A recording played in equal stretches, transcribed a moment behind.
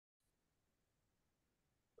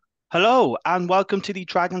Hello and welcome to the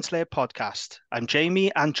Dragons Lair podcast. I'm Jamie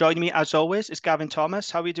and joining me as always is Gavin Thomas.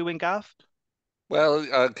 How are you doing, Gav? Well,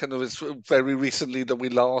 it's very recently that we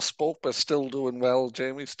last spoke, but still doing well,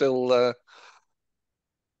 Jamie. Still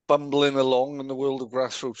bumbling along in the world of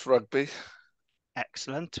grassroots rugby.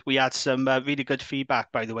 Excellent. We had some really good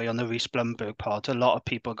feedback, by the way, on the Reese Blumberg pod. A lot of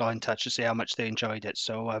people got in touch to say how much they enjoyed it.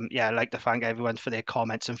 So, yeah, I'd like to thank everyone for their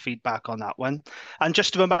comments and feedback on that one. And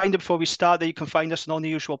just a reminder before we start that you can find us in all the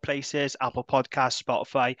usual places, Apple Podcasts,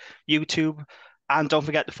 Spotify, YouTube, and don't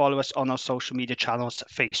forget to follow us on our social media channels,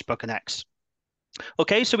 Facebook and X.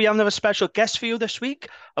 Okay, so we have another special guest for you this week,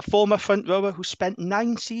 a former front rower who spent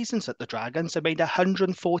 9 seasons at the Dragons and made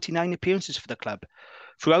 149 appearances for the club.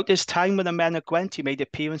 Throughout his time with the men at Gwent, he made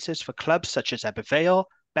appearances for clubs such as Vale,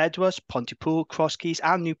 Bedwas, Pontypool, Crosskeys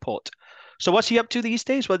and Newport. So what's he up to these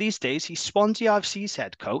days? Well, these days he's Swansea RFC's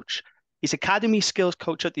head coach, he's academy skills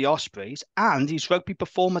coach at the Ospreys, and he's rugby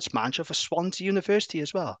performance manager for Swansea University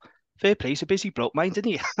as well. Fair play, he's a busy bloke, mind, isn't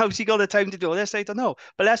he? How's he got the time to do this? I don't know.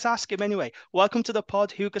 But let's ask him anyway. Welcome to the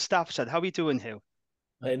pod, Hugh Gustafson. How are you doing, Hugh?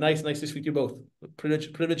 Nice to speak to you both.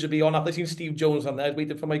 Privilege to be on. I've seen Steve Jones on there,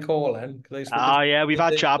 waiting for my call, and because I spoke to Oh, yeah, we've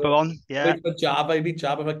had Jabba on. Yeah. waiting for Jabba. I beat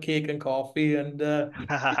Jabba for cake and coffee, and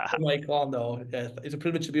my call. No, yeah, it's a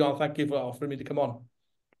privilege to be on. Thank you for offering me to come on.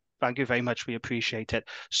 Thank you very much. We appreciate it.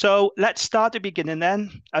 So let's start at the beginning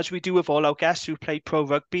then, as we do with all our guests who play pro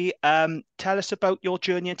rugby. Tell us about your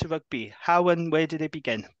journey into rugby. How and where did it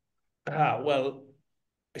begin? Well,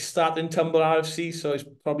 I started in Tumble RFC, so it's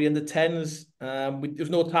probably in the tens. There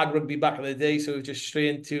was no tag rugby back in the day, so it was just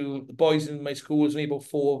straight into the boys in my school. There's only about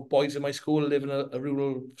 4 boys in my school, live in a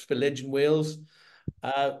rural village in Wales.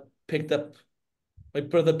 Picked up, my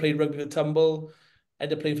brother played rugby for Tumble,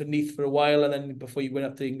 ended up playing for Neath for a while, and then before he went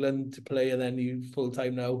up to England to play, and then he full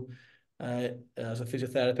time now as a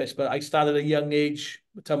physiotherapist. But I started at a young age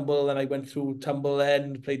with Tumble, and I went through Tumble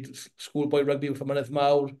then, played schoolboy rugby for Mynydd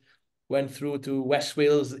Mawr, went through to West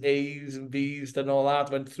Wales A's and B's, and all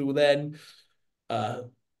that, went through then, uh,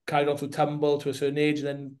 carried on through Tumble to a certain age, and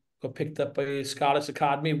then got picked up by Scarlet's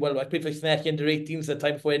Academy. Well, I played for Llanelli under 18s at the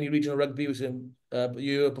time before any regional rugby was in, a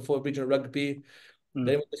year before regional rugby. Mm.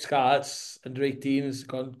 Then went to Scarlet's under 18s,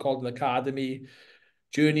 called an academy.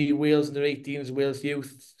 Journey Wales under 18s, Wales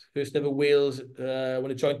youth. First ever Wales,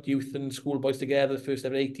 when I joined youth and schoolboys together, first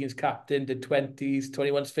ever 18s captain, did 20s,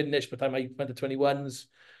 21s finished by the time I went to 21s.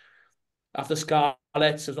 After Scarlett,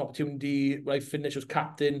 there was an opportunity where I finished as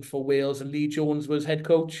captain for Wales, and Lee Jones was head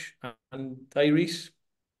coach, and Iris.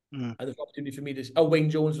 Mm. And there's an opportunity for me to. Oh, Wayne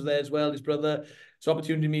Jones was there as well, his brother. So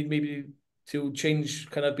opportunity for me maybe to change,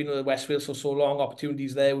 kind of been in the West Wales for so long.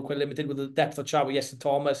 Opportunities there were quite limited with the depth of chat with Yes and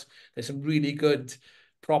Thomas. There's some really good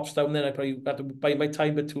props down there. I probably had to buy my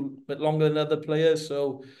time a bit longer than other players.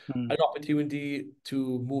 So Mm. an opportunity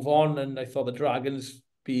to move on, and I thought the Dragons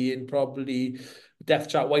being probably depth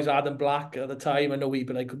chat wise Adam Black at the time. I know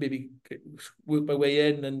but I could maybe work my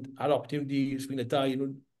way in, and had opportunities being a die,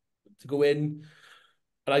 to go in.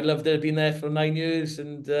 And I loved it. I've been there for 9 years,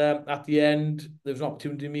 and at the end, there was an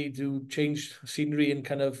opportunity for me to change scenery and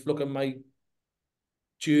kind of look at my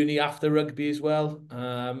journey after rugby as well.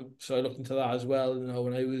 So I looked into that as well.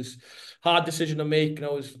 When I was hard decision to make,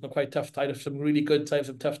 it was quite tough time. Some really good times,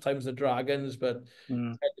 some tough times the Dragons, but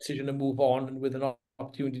Mm. decision to move on, and with an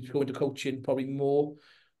opportunity to go into coaching probably more.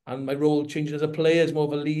 And my role changing as a player, as more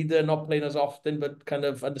of a leader, not playing as often, but kind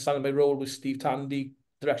of understanding my role with Steve Tandy,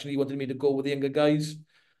 direction he wanted me to go with the younger guys.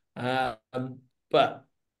 But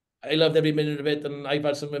I loved every minute of it, and I've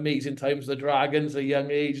had some amazing times with the Dragons at a young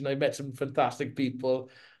age, and I've met some fantastic people,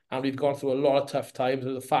 and we've gone through a lot of tough times.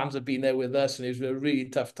 The fans have been there with us, and it was a really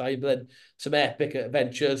tough time. But then some epic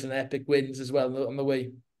adventures and epic wins as well on the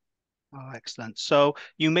way. Oh, excellent. So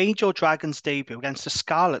you made your Dragons debut against the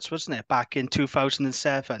Scarlets, wasn't it, back in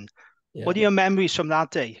 2007? Yeah. What are your memories from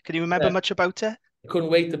that day? Can you remember Yeah. much about it? I couldn't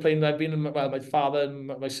wait to play. I've been, well, my father and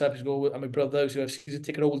myself used to go, and my brother, who's a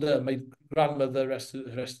ticket holder. My grandmother, rest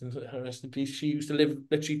in peace. She used to live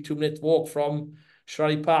literally 2 minute walk from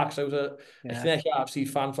Shrine Park. So I was a Yeah. Llanelli RFC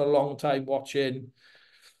fan for a long time, watching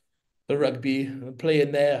the rugby and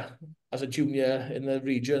playing there as a junior in the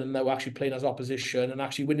region, and now actually playing as opposition and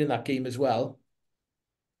actually winning that game as well.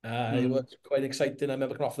 It Mm. was quite exciting. I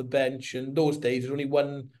remember coming off the bench, and those days there was only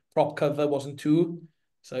one prop cover, wasn't two.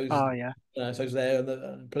 So Oh, yeah. I was there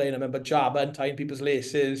and playing. I remember Jabba and tying people's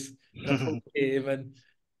laces in a full game, and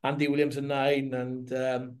Andy Williams and nine, and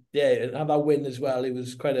yeah, and have that win as well. It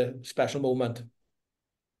was quite a special moment.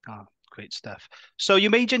 Oh, great stuff. So you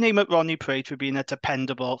made your name at Ronnie Parade for being a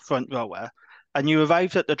dependable front rower, and you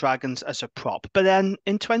arrived at the Dragons as a prop. But then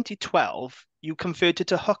in 2012, you converted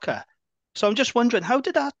to hooker. So I'm just wondering, how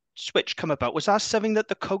did that switch come about? Was that something that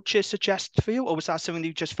the coaches suggested for you, or was that something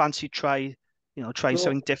you just fancy trying No,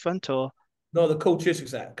 something different? Or no, the coaches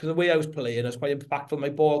exact because the way I was playing, I was quite impactful, my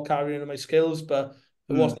ball carrying and my skills, but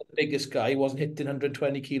I mm, wasn't the biggest guy. I wasn't hitting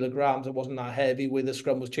 120 kilograms. I wasn't that heavy where the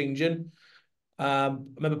scrum was changing. I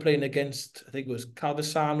remember playing against, I think it was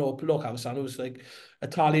Calvisano, or not Calvisano, it was like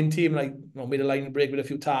Italian team, like made a line break with a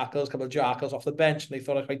few tackles, a couple of jackals off the bench, and they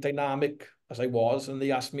thought I was quite dynamic as I was, and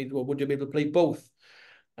they asked me, well, would you be able to play both?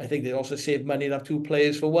 I think they also saved money and have two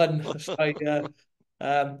players for one. So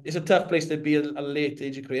it's a tough place to be at a late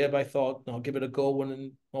age of career, but I thought, no, give it a go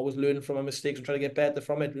and always learn from my mistakes and try to get better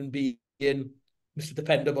from it and being Mr.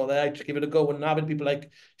 Dependable there. I just give it a go. And having people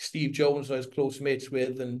like Steve Jones, who I was close mates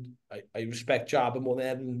with, and I respect Jabba more than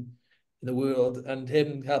anything in the world, and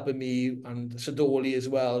him helping me, and Sadoli as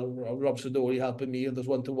well, Rob Sadoli helping me, and those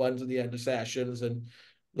one-to-ones at the end of sessions, and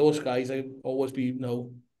those guys, I always be,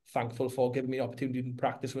 thankful for giving me the opportunity to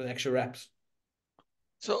practice with extra reps.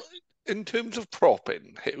 So, in terms of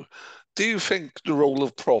propping, Hugh, do you think the role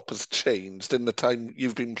of prop has changed in the time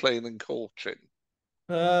you've been playing and coaching?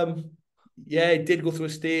 Yeah, it did go through a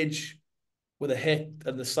stage with a hit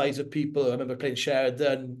and the size of people. I remember playing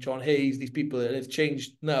Sheridan, John Hayes, these people, and it's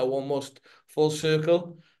changed now almost full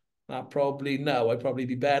circle. I'd probably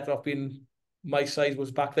be better off being my size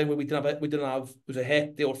was back then when we didn't have it was a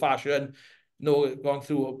hit, the old fashioned, gone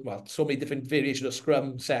through so many different variations of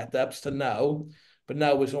scrum setups to now, but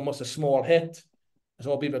now it's almost a small hit. It's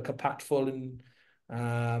all been compactful and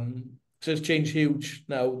so it's changed huge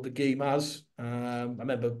now. The game has. I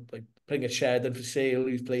remember like playing at Sheridan for Sale,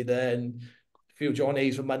 who's played there, and a few John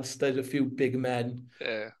Hayes from Munster, a few big men.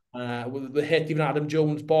 Yeah. With the hit, even Adam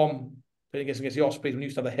Jones bomb playing against the Ospreys when he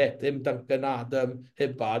used to have a hit. Him, Duncan, Adam,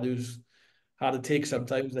 Hibbard, who's hard to take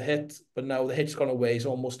sometimes the hit, but now the hit's gone away. It's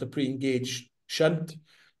almost a pre-engaged shunt.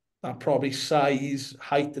 That probably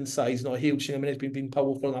height and size, not a huge thing. I mean, it's been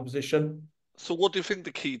powerful in that position. So, what do you think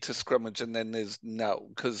the key to scrummaging then is now?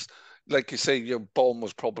 Because, like you say, your bomb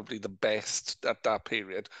was probably the best at that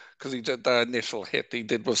period because he did that initial hit he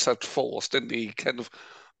did with such force, didn't he? He kind of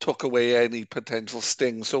took away any potential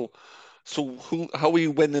sting. So how are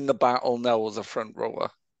you winning the battle now as a front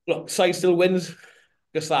rower? Look, size still wins.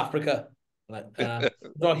 Just Africa. Like,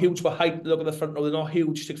 not huge for height. Look at the front row. They're not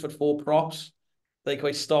huge 6'4" props. They're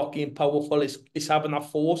quite stocky and powerful. It's having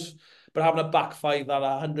that force, but having a back five that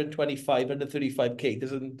 125,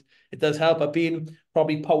 135k does help. But being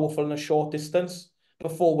probably powerful in a short distance.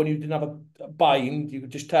 Before, when you didn't have a bind, you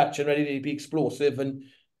could just touch and ready to be explosive and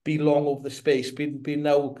be long over the space. Being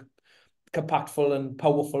now compactful and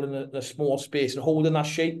powerful in a small space and holding that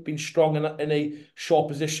shape, being strong in a short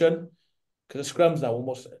position. Because the scrums now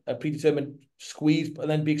almost a predetermined squeeze and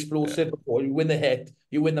then be explosive before you win the hit,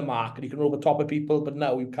 you win the mark, and you can over top of people. But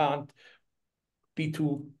now you can't be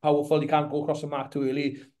too powerful. You can't go across the mark too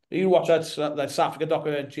early. You watch that South Africa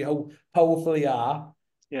documentary, how powerful they are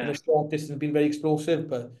in a short distance, being very explosive.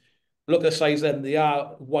 But look at the size of them. They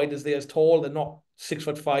are wide as they as tall. They're not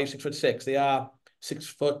 6'5", 6'6". They are 6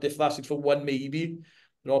 foot, if that's 6'1" maybe.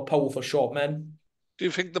 They're all powerful short men. Do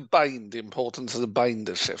you think the importance of the bind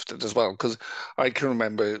has shifted as well? Because I can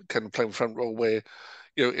remember kind of playing front row where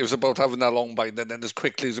it was about having that long bind and then as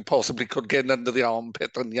quickly as you possibly could get under the armpit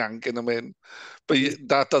and yanking them in. But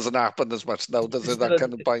that doesn't happen as much now, does it? That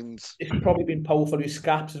kind of binds. It's probably been powerful with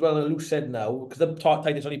scaps as well, as Lou said now, because the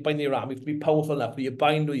tightest only bind your arm. You have to be powerful enough with your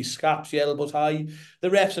bind or your scaps, your elbows high.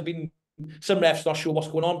 Some refs not sure what's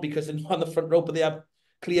going on because they're not on the front row, but they have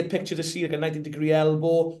clear picture to see like a 90-degree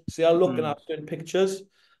elbow. So they are looking at certain pictures.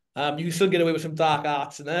 You can still get away with some dark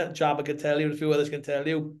arts in there. Jabba can tell you, and a few others can tell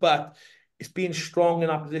you, but it's being strong in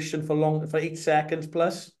that position for 8 seconds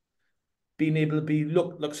plus. Being able to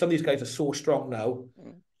look, some of these guys are so strong now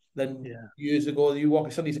than years ago.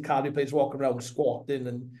 Some of these academy players walking around squatting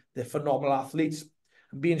and they're phenomenal athletes.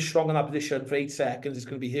 And being strong in that position for 8 seconds is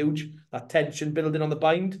going to be huge. That tension building on the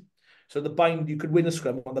bind. So the bind, you could win a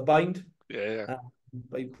scrum on the bind. Yeah.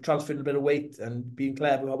 By transferring a bit of weight and being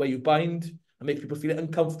clever about where you bind and make people feel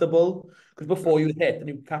uncomfortable. Because before you hit and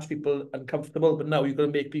you catch people uncomfortable, but now you're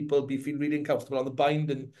going to make people feel really uncomfortable on the bind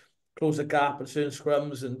and close the gap and certain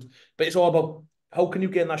scrums. But it's all about how can you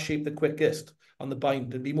get in that shape the quickest on the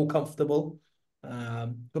bind and be more comfortable.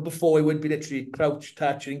 But before it would be literally crouch,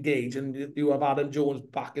 touch, engage, and you have Adam Jones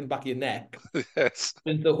back of your neck Yes.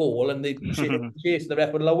 into the hole, and they chase the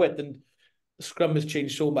ref would allow it. And the scrum has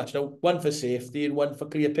changed so much now. One for safety and one for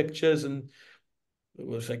clear pictures, and it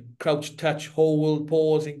was like crouch, touch, hold,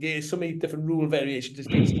 pause, engage. So many different rule variations. It's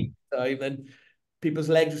been time, and people's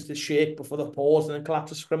legs used to shake before the pause and then collapse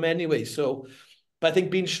the scrum anyway. So, but I think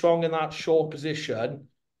being strong in that short position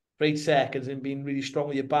for 8 seconds and being really strong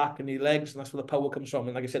with your back and your legs, and that's where the power comes from.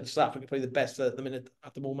 And like I said, South Africa are probably the best at the minute,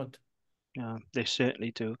 at the moment. Yeah, they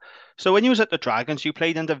certainly do. So when you was at the Dragons, you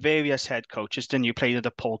played under various head coaches, didn't you? Played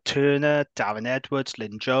under Paul Turner, Darren Edwards,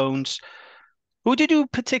 Lynn Jones. Who did you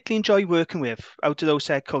particularly enjoy working with out of those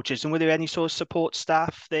head coaches? And were there any sort of support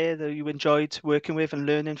staff there that you enjoyed working with and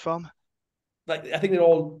learning from? Like, I think they're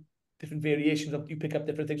all different variations of, you pick up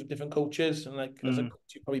different things with different coaches, and like as a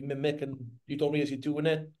coach you probably mimic and you don't realize you're doing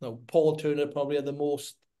it. No, Paul Turner probably had the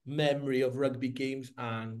most memory of rugby games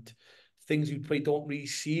and things you probably don't really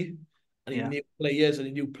see. And he knew players and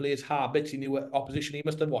he knew players' habits. He knew opposition. He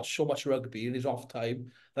must have watched so much rugby in his off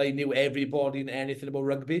time that he knew everybody and anything about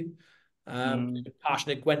rugby.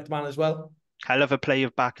 Passionate Gwent man as well. Hell of a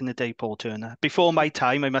player back in the day, Paul Turner. Before my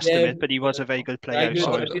time, I must admit, but he was a very good player.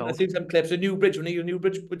 I've seen some clips. Newbridge, when he was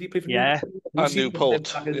Newbridge, would he play for Yeah.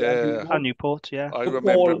 Newport? Yeah. And Newport, yeah. I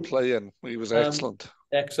remember him playing. He was excellent.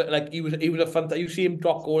 Excellent. Like he was a fun. You see him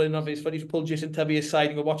drop goal in of his fun. He pull Jason Tubby aside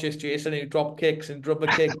and go, watch this, Jason. And he drop kicks and drop a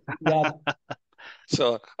kick. Yeah.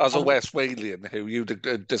 So, as a West Walian, who you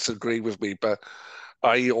disagree with me, but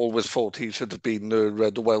I always thought he should have been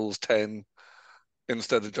the Wells 10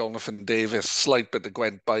 instead of Jonathan Davis. Slight bit of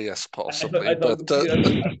Gwent bias, possibly. I thought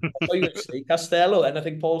you would say Costello, and I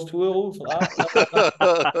think Paul's too old for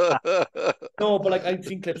that. No, but like I've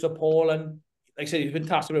seen clips of Paul, and like I said, he's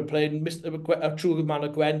fantastic at playing. A true man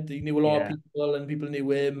of Gwent. He knew a lot of people, and people knew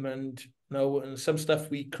him, and and some stuff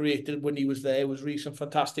we created when he was there was really some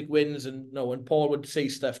fantastic wins. And and Paul would say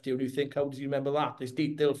stuff to you, and you think, how do you remember that? There's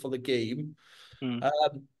detail for the game.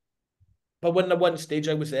 But when at one stage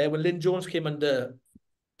I was there, when Lynn Jones came under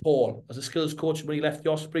Paul as a skills coach when he left the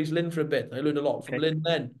Ospreys, Lynn for a bit. I learned a lot from Lynn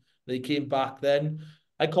then. He came back then.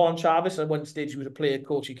 Colin Travis, at one stage he was a player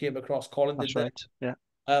coach. He came across Colin. That's right, yeah.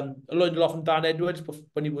 I learned a lot from Dan Edwards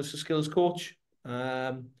when he was a skills coach.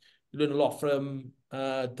 Learned a lot from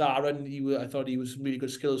Darren. I thought he was a really good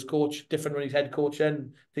skills coach. Different when he's head coach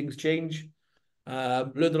then. Things change.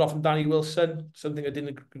 Learned a lot from Danny Wilson, something I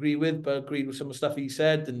didn't agree with, but agreed with some of the stuff he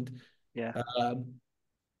said. And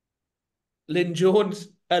Lee Jones,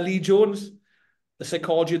 the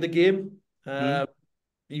psychology of the game.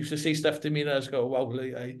 He used to say stuff to me and I just go, wow,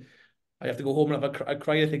 I have to go home and have a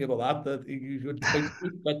cry, I think, about that.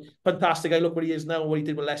 But fantastic. I look where he is now, what he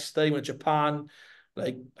did with Leicester, he went to Japan.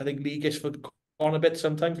 Like, I think Lee gets on a bit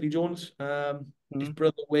sometimes, Lee Jones. His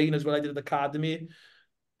brother Wayne as well, I did at the academy.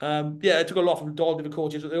 I took a lot from all different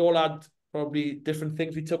coaches. They all had probably different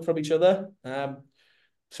things we took from each other.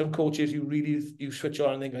 Some coaches you switch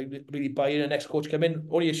on and think, I really buy in. The next coach come in.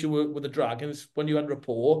 Only issue with the Dragons, when you had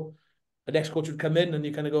rapport, the next coach would come in and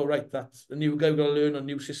you kind of go, right, that's a new guy, we've got to learn a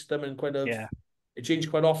new system, and it changed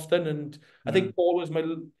quite often. And I think Paul was my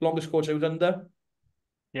longest coach I was under.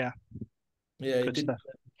 Yeah, good stuff.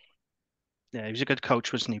 Yeah, he was a good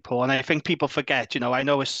coach, wasn't he, Paul? And I think people forget, I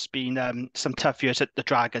know it's been some tough years at the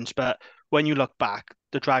Dragons, but when you look back,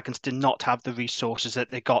 the Dragons did not have the resources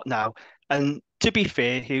that they got now. And to be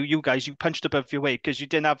fair, you guys, you punched above your weight because you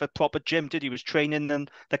didn't have a proper gym, did you? You was training in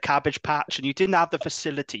the cabbage patch and you didn't have the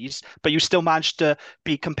facilities, but you still managed to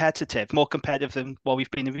be competitive, more competitive than what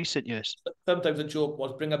we've been in recent years. Sometimes the joke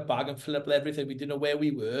was bring a bag and fill up with everything. We didn't know where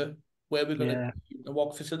we were, where we're going to and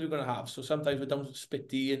what facility we're going to have. So sometimes we're down to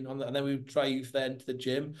Spitty and then we would drive then to the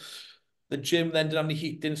gym. The gym then didn't have any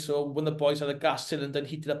heating, so when the boys had a gas cylinder and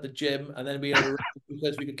heated up the gym, and then we had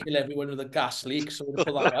because we could kill everyone with a gas leak, so we'd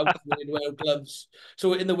pull that out. We'd wear gloves.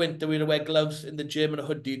 So in the winter, we'd wear gloves in the gym and a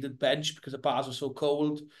hoodie at the bench because the bars were so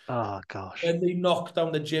cold. Oh gosh! When they knocked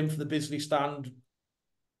down the gym for the Bisley stand,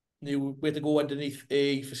 we had to go underneath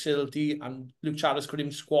a facility, and Luke Charles couldn't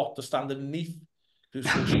even squat to stand underneath.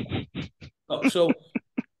 So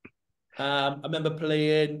I remember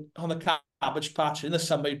playing on the cabbage patch in the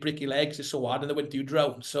summer. You break your legs, it's so hard. In the winter, you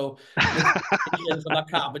drown. So on that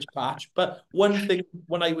cabbage patch. But one thing,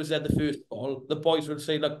 when I was there the first ball, the boys would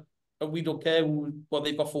say, look, we don't care what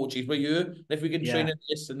they've got 4Gs, we're you. And if we can train in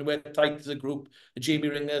this and we're tight as a group, the Jamie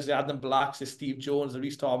Ringers, the Adam Blacks, the Steve Jones, the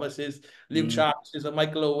Rhys Thomases, Luke Charleses, and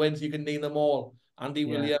Michael Owens, you can name them all. Andy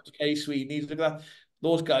Williams, Kay Sweeney, look at that.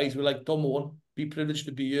 Those guys were like, don't mourn, be privileged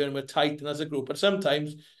to be here, and we're tight and as a group. But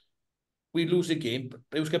sometimes we'd lose a game, but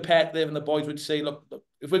it was competitive, and the boys would say, look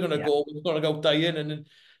if we're going to go, we're going to go dying. And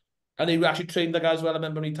they actually trained the guys as well. I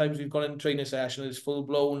remember many times we've gone in training session, it's full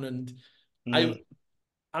blown. And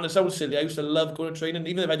and it sounds silly, I used to love going to training,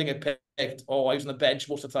 even if I didn't get picked, I was on the bench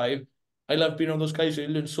most of the time. I loved being on those guys who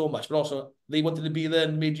learned so much, but also they wanted to be there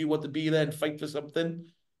and made you want to be there and fight for something.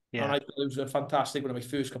 And I thought it was fantastic. One of my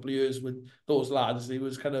first couple of years with those lads, it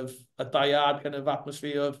was kind of a die-hard kind of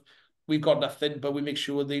atmosphere of, we've got nothing, but we make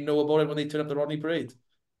sure they know about it when they turn up the Rodney Parade.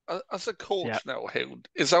 As a Yeah. coach now, Hugh,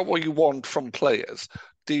 is that what you want from players?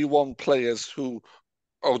 Do you want players who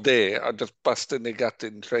are there are just busting their gut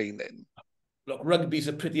in training? Look, rugby's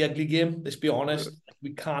a pretty ugly game, let's be honest.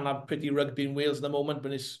 We can't have pretty rugby in Wales at the moment,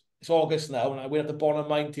 but it's August now, and I went up to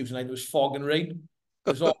Bournemouth Tuesday night, it was fog and rain. It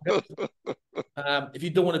was August. If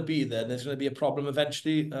you don't want to be there, there's going to be a problem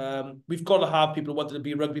eventually. We've got to have people who want to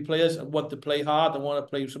be rugby players and want to play hard and want to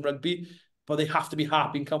play some rugby, but they have to be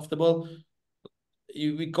happy and comfortable.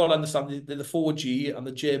 We've got to understand the 4G and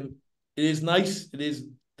the gym. It is nice. It is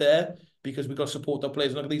there because we've got to support our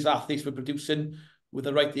players. Look at these athletes we're producing with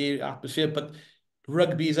the right atmosphere. But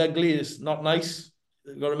rugby is ugly. It's not nice.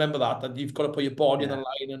 You've got to remember that you've got to put your body in the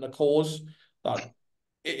line and a cause. That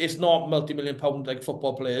it's not multi-million-pound like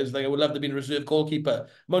football players. Like I would love to be a reserve goalkeeper.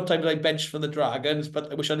 Amount of times I benched for the Dragons,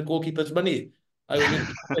 but I wish I had a goalkeeper's money. But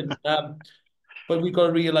we've got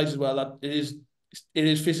to realise as well that it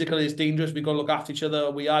is physical, it's dangerous. We've got to look after each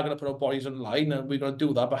other. We are going to put our bodies on the line and we're going to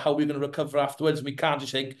do that. But how are we going to recover afterwards? We can't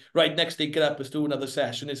just think, right, next day, get up, let's do another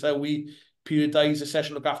session. It's how we periodise the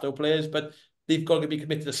session, look after our players. But they've got to be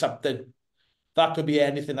committed to something. That could be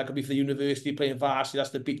anything. That could be for the university playing varsity. That's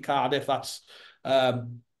to beat Cardiff. That's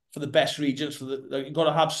for the best regions. You've got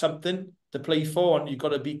to have something to play for and you've got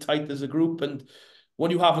to be tight as a group. And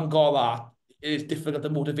when you haven't got that, it is difficult to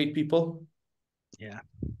motivate people. Yeah,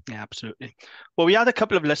 absolutely. Well, we had a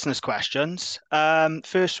couple of listeners' questions.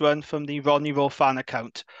 First one from the Ronnie Rowe fan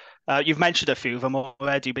account. You've mentioned a few of them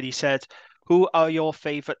already, but he said, who are your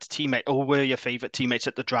favourite teammate or were your favourite teammates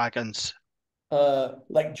at the Dragons?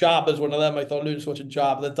 Like Jabba's one of them. I thought Lewis watching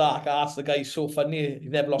Jabba, the dark arts. The guy's so funny. He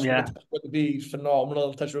never lost touch rugby. He's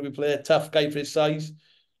phenomenal touch rugby player. Tough guy for his size.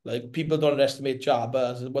 Like people don't underestimate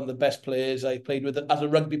Jabba as one of the best players I played with as a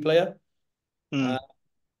rugby player.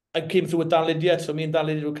 I came through with Dan Lydiard, so me and Dan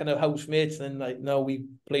Lydiard were kind of housemates, and like now we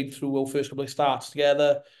played through our first couple of starts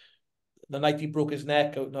together. The night he broke his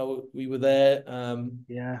neck, now we were there.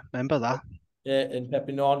 Remember that? Yeah, in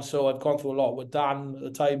Perpignan. So I've gone through a lot with Dan at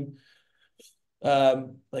the time.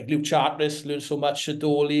 Like Luke Charteris learned so much.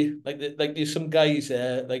 Shadoli, like there's some guys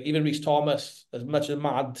there, like even Rhys Thomas, as much as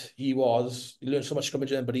mad he was, he learned so much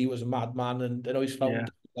scrummaging, but he was a madman, and I know he's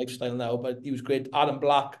found lifestyle now, but he was great. Adam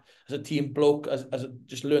Black as a team bloke, as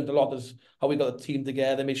just learned a lot as how we got the team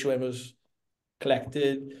together, made sure everyone was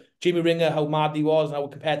collected. Jamie Ringer, how mad he was and how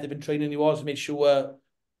competitive in training he was, made sure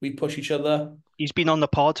we push each other. He's been on the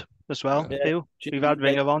pod as well, too. We've had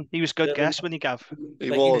Ringer on. He was a good guest when he gave. He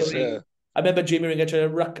was, yeah. I remember Jamie Ringer trying to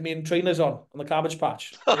ruck me in trainers on the cabbage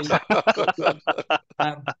patch. Trying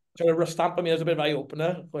to stamp on me as a bit of an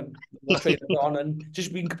eye-opener when the trainers on, and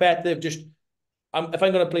just being competitive. Just if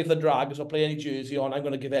I'm going to play for the Dragons or play any jersey on, I'm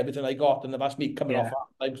going to give everything I got, and if that's me coming off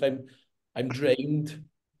at times, I'm drained.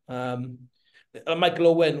 Michael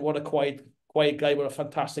Owen, what a quiet guy, but a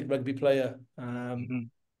fantastic rugby player. Probably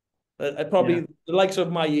the likes of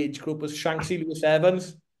my age group was Shanksy, Lewis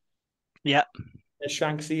Evans. Yeah.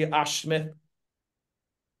 Shanksy, Ash Smith.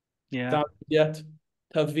 Yeah.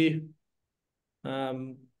 Tuvey.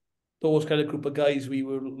 Those kind of group of guys we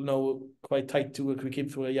were quite tight to. We came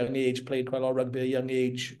through a young age, played quite a lot of rugby at a young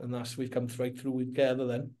age, and we've come right through together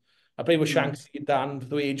then. I played with Shanksy and Dan for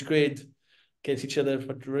the age grade against each other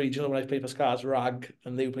for regional when I played for Scars Rag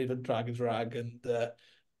and they played for Dragons Rag, and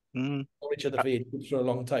known each other for age groups for a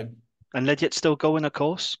long time. And Lydiard's still going, of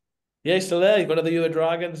course. Yeah, he's still there. He's got another year of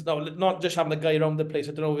Dragons. No, not just having the guy around the place.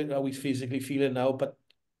 I don't know how he's physically feeling now, but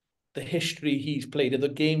the history he's played in, the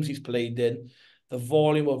games he's played in, the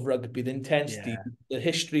volume of rugby, the intensity, the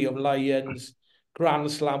history of Lions, Grand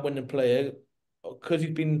Slam winning player, because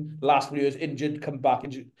he's been last few years injured, come back,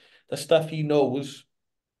 injured, the stuff he knows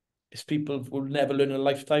is people will never learn in a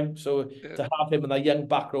lifetime. So to have him in that young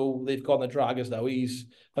back row, they've got the Dragons now, he's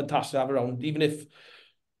fantastic to have around. Even if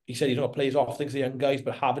he said he's not plays off things the young guys,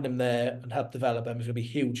 but having him there and help develop them is going to be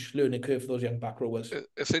a huge learning curve for those young back rowers.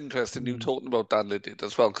 It's interesting you talking about Dan Lydiard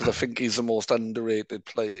as well, because I think he's the most underrated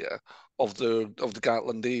player of the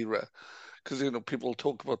Gatland era. Because people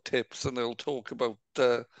talk about tips and they'll talk about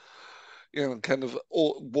kind of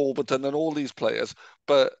Warburton and all these players,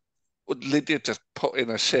 but Lydiard just put in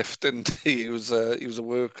a shift, and he was a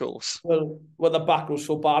workhorse. Well, the back was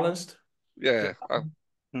so balanced. Yeah.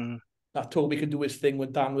 That Toby could do his thing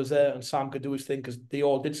when Dan was there, and Sam could do his thing because they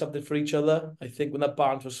all did something for each other. I think when that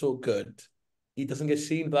balance was so good, he doesn't get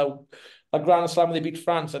seen. But that Grand Slam when they beat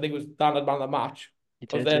France, I think it was Dan had man of the match. I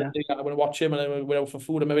was there. I went to watch him, and I went out for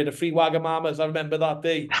food. And I made a free Wagamamas. I remember that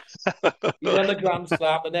day. He won the Grand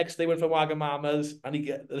Slam. The next day, went for Wagamamas, and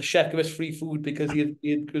the chef gave us free food because he had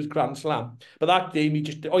his Grand Slam. But that day,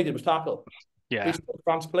 all he did was tackle. Yeah. based on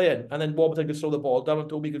France playing. And then Warburton could throw the ball down and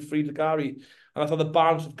Toby could free the carry. And I thought the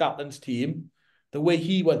balance of Gatland's team, the way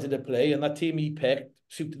he wanted to play and that team he picked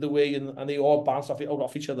suited the way, and they all bounced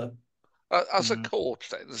off each other. As a coach,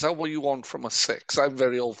 then, is that what you want from a six? I'm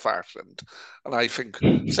very old-fashioned, and I think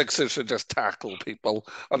sixes should just tackle people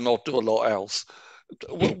and not do a lot else.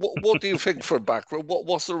 What do you think for a back row?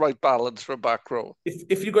 What's the right balance for a back row?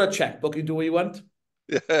 If you've got a checkbook, you do what you want.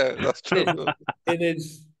 Yeah, that's true. It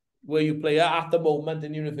is where you play at the moment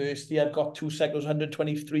in university. I've got two seconds,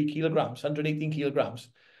 123 kilograms, 118 kilograms.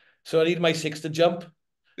 So I need my six to jump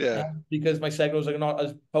Yeah, because my seconds are not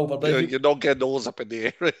as powerful. But you're not getting those up in the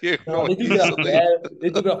air, you no, know, they do get off the easily. air. They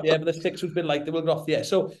do get off the air, but the six has been like they will get off the air.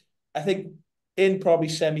 So I think in probably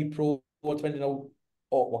semi-pro, depending on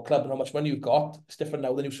what club and how much money you've got, it's different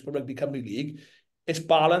now than you Super Rugby Cymru League. It's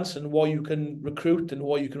balance and what you can recruit and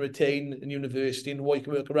what you can retain in university and what you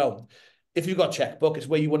can work around. If you've got checkbook, it's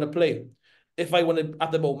where you want to play. If I want to,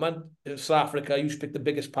 at the moment, in South Africa, you should pick the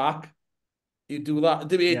biggest pack. You do that.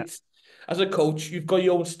 Yeah. As a coach, you've got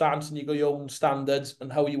your own stance and you've got your own standards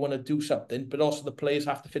and how you want to do something, but also the players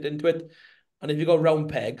have to fit into it. And if you've got round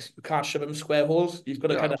pegs, you can't shove them in square holes. You've got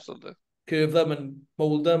to kind of Absolutely. curve them and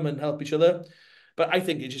mold them and help each other. But I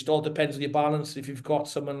think it just all depends on your balance. If you've got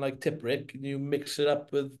someone like Tiprick and you mix it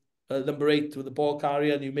up with number 8 with the ball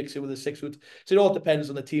carrier and you mix it with a 6-foot. So it all depends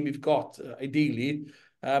on the team you've got, ideally.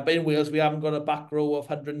 But in Wales, we haven't got a back row of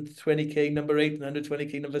 120k number 8 and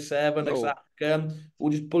 120k number 7, No. like that.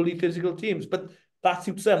 Who just bully physical teams. But that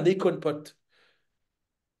suits them. They couldn't put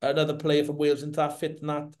another player from Wales into that fit in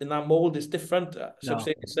that mold. It's different. So No. I'm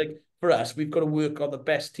saying it's like, for us, we've got to work on the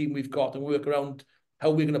best team we've got and work around how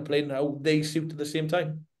we're going to play and how they suit at the same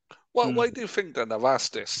time. Why do you think then, I've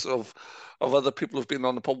asked this of other people who've been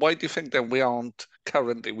on the pod, why do you think then we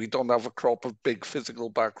don't have a crop of big physical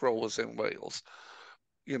back rowers in Wales?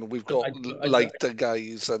 You know, we've got lighter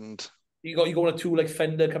guys and... You got one or two like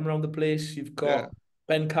Fender coming around the place. You've got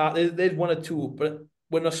Ben Carter. There's one or two, but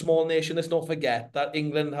we're a small nation. Let's not forget that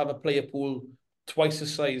England have a player pool twice the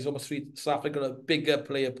size, almost 3. South Africa got a bigger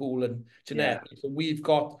player pool and genetically. So we've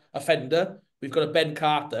got a Fender, we've got a Ben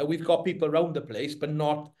Carter, we've got people around the place, but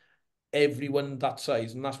not everyone that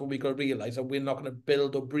size. And that's what we've got to realise, that we're not going to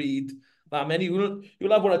build or breed that many. You'll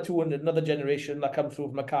have one or two in another generation that come through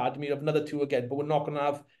from academy, you'll have another 2 again, but we're not going to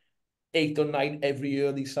have 8 or 9 every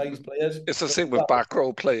year, these size players. It's the same with back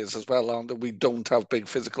row players as well, aren't it? We don't have big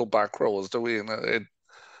physical back rows, do we?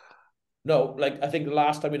 No, like I think the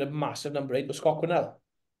last time we had a massive number 8 was Scott Quinnell.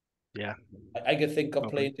 Yeah. I could think of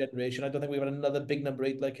playing generation. I don't think we've had another big number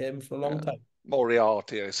 8 like him for a long time.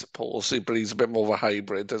 Moriarty, I suppose, but he's a bit more of a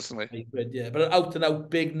hybrid, isn't he? Hybrid, yeah. But an out and out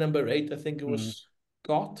big number 8, I think it was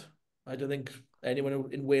Scott. I don't think anyone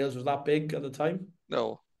in Wales was that big at the time.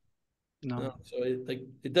 No. So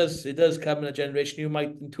it does come in a generation. You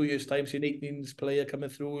might in 2 years' time see an 18s player coming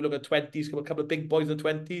through. You look at 20s, a couple of big boys in the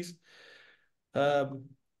 20s.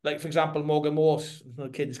 Like for example, Morgan Morse, the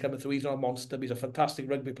kid is coming through. He's not a monster, but he's a fantastic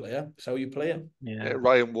rugby player. That's how you play him. Yeah,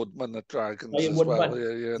 Ryan Woodman at Dragons Ryan as Woodman. well.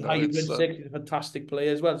 Yeah, He's a fantastic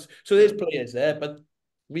player as well. So there's players there, but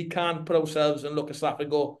we can't put ourselves and look at South Africa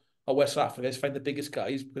and go, oh, West Africa, let's find the biggest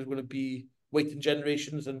guys because we're going to be waiting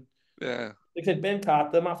generations. And like I said, Ben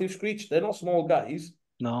Carter, Matthew Screech, they're not small guys.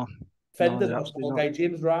 No. Fender's not a small guy.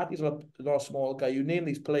 James Ratty's not a small guy. You name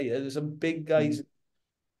these players, there's some big guys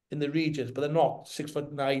in the regions, but they're not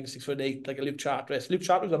 6'9", 6'8", like a Luke Charteris. Luke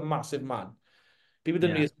Charteris was a massive man. People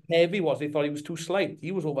didn't realize how heavy he was. They thought he was too slight.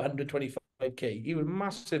 He was over 125k. He was a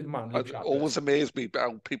massive man. It always amazed me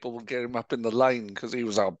how people would get him up in the line because he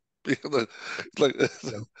was it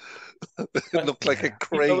looked like a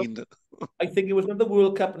crane. I think it was in the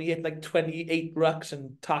World Cup and he hit like 28 rucks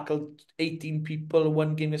and tackled 18 people in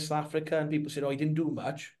one game in South Africa, and people said, oh, he didn't do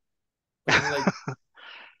much. But like,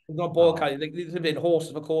 he's not ball carrier. Like, he's been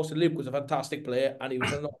horses, of course. And Luke was a fantastic player, and he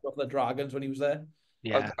was a knock off the Dragons when he was there.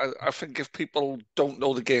 Yeah. I think if people don't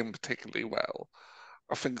know the game particularly well,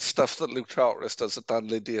 I think stuff that Luke Charteris does that Dan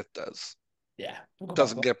Lydiate does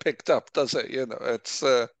doesn't get picked up, does it? You know, it's...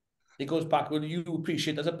 It goes back when you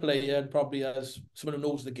appreciate as a player and probably as someone who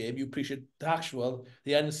knows the game, you appreciate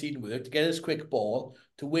the unseen work to get this quick ball,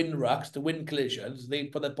 to win rucks, to win collisions. They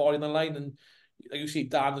put their body on the line, and like you see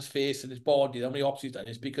Dan's face and his body, how many ops he's done,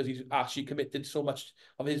 is because he's actually committed so much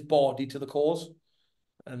of his body to the cause.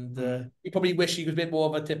 And he probably wish he was a bit more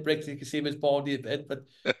of a tip break so he could save his body a bit. But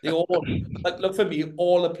they all, like, look for me,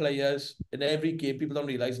 all the players in every game, people don't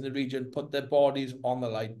realise in the region, put their bodies on the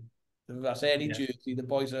line. That's any jersey. The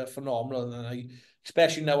boys are phenomenal, and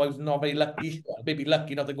especially now I was not very lucky, maybe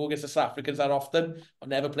lucky not to go against the South Africans that often. I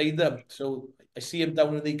never played them, so I see them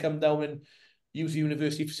down when they come down and use the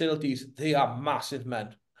university facilities, they are massive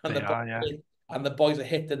men. And They are, yeah. and the boys are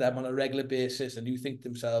hitting them on a regular basis, and you think to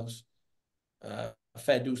themselves,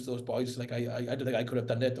 fair dues to those boys. Like I don't think I could have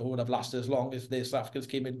done it or would have lasted as long if the South Africans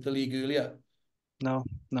came into the league earlier. No,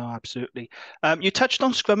 no, absolutely. You touched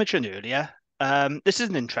on scrummaging earlier. This is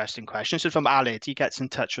an interesting question. This is from Alid. He gets in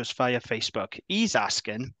touch with us via Facebook. He's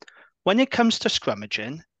asking, when it comes to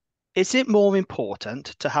scrummaging, is it more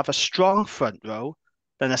important to have a strong front row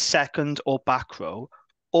than a second or back row?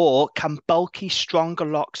 Or can bulky, stronger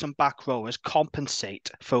locks and back rowers compensate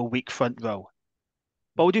for a weak front row?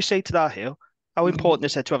 What would you say to that, Hugh? How important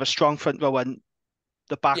is it to have a strong front row and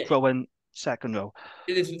the back Yeah, row and second row?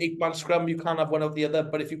 it is an 8-man scrum. You can't have one or the other,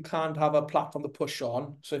 but if you can't have a platform to push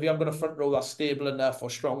on, so if you haven't got a front row that's stable enough or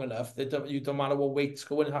strong enough, you don't matter what weight's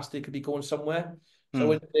going, it could be going somewhere. So I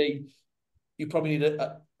would say you probably need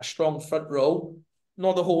a strong front row,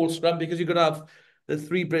 not the whole scrum, because you could have the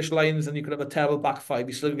 3 British Lions and you could have a terrible back 5.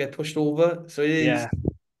 You still get pushed over. So Yeah.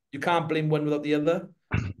 you can't blame one without the other.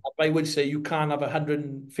 But I would say you can't have a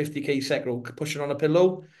 150k second row pushing on a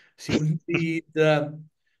pillow. So you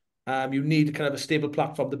need kind of a stable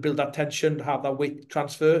platform to build that tension, to have that weight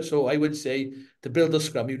transfer. So I would say to build a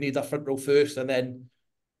scrum, you need that front row first, and then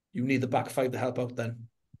you need the back 5 to help out then.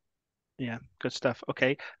 Yeah, good stuff.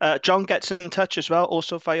 Okay. John gets in touch as well,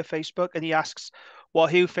 also via Facebook, and he asks what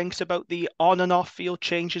Hugh thinks about the on and off field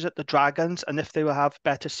changes at the Dragons and if they will have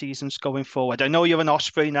better seasons going forward. I know you're an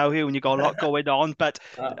Osprey now, Hugh, and you've got a lot going on, but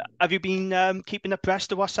have you been keeping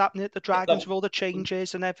abreast of what's happening at the Dragons with all the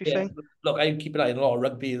changes and everything? Yeah, look, I keep an eye on a lot of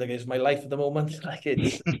rugby. Like, it's my life at the moment. Like,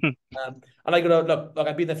 it's and I got to look.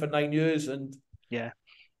 I've been there for 9 years, and yeah,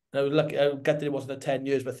 I was lucky. I get that it wasn't 10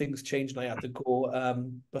 years, but things changed and I had to go.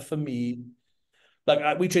 But for me,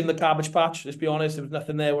 like, we trained the Cabbage Patch. Let's be honest, there was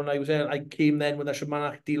nothing there when I was there. I came then when the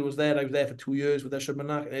Shermanach deal was there. I was there for 2 years with the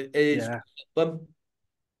Shermanach. It is yeah, fun.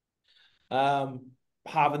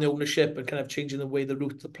 Having the ownership and kind of changing the way the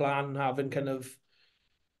route, the plan, having kind of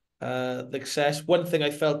the success. One thing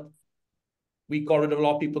I felt we got rid of a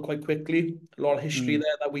lot of people quite quickly. A lot of history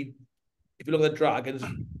there that if you look at the Dragons,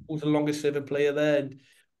 who's the longest serving player there, and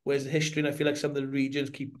where's the history? And I feel like some of the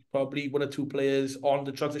regions keep probably 1 or 2 players on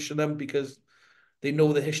to transition them because they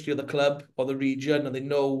know the history of the club or the region and they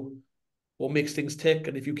know what makes things tick.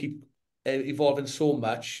 And if you keep evolving so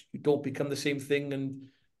much, you don't become the same thing. And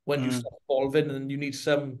when you start evolving, and you need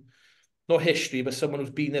some, not history, but someone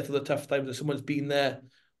who's been there through the tough times, or someone's been there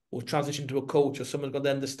or transitioned to a coach, or someone's got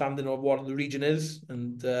the understanding of what the region is.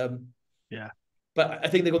 And yeah, but I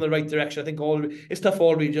think they go in the right direction. I think it's tough for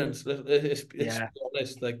all regions. It's yeah,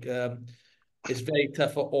 honest, like it's very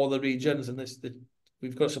tough for all the regions, and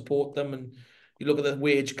we've got to support them. And you look at the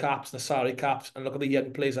wage caps, the salary caps, and look at the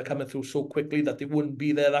young players that are coming through so quickly that they wouldn't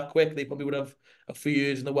be there that quick. They probably would have a few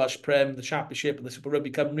years in the Welsh Prem, the Championship, and the Super Rugby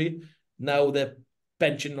Cymru. Now they're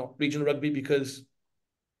benching regional rugby because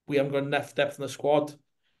we haven't got enough depth in the squad.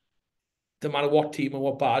 No matter what team or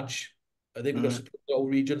what badge, I think we've got to support all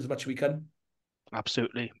regions as much as we can.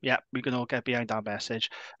 absolutely. Yeah, we can all get behind that message.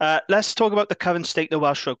 Let's talk about the current state of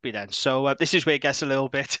Welsh Rugby then. So this is where it gets a little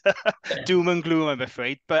bit doom and gloom, I'm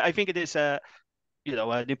afraid. But I think it is an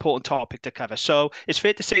important topic to cover. So it's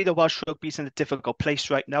fair to say that Welsh Rugby is in a difficult place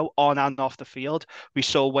right now, on and off the field. We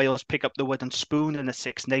saw Wales pick up the wooden spoon in the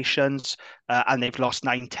Six Nations, and they've lost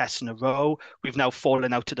 9 tests in a row. We've now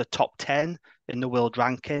fallen out of the top 10 in the world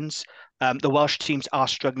rankings. The Welsh teams are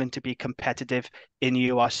struggling to be competitive in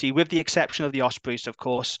URC, with the exception of the Ospreys, of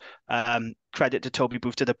course. Credit to Toby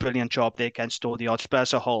Booth, did a brilliant job there against all the odds, but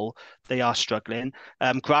as a whole, they are struggling.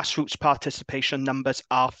 Grassroots participation numbers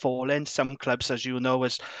are falling. Some clubs, as you know, are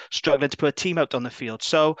struggling to put a team out on the field.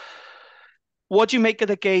 So what do you make of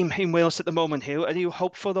the game in Wales at the moment, Hugh? Are you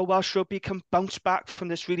hopeful that Welsh Rugby can bounce back from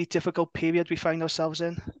this really difficult period we find ourselves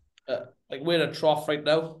in? Like, we're in a trough right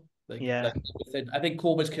now. Yeah. I think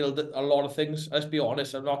COVID's killed a lot of things. Let's be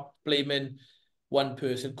honest. I'm not blaming one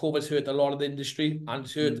person. COVID's hurt a lot of the industry, and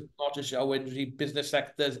it's hurt not just our industry, business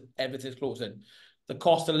sectors, everything's closing. The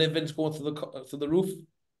cost of living's going through the roof.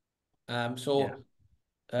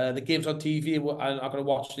 The games on TV, I'm not going to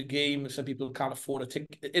watch the game. Some people can't afford a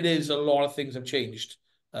ticket. It is a lot of things have changed.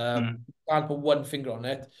 Can't put one finger on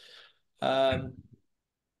it.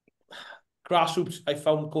 Grassroots, I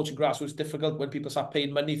found coaching grassroots difficult when people start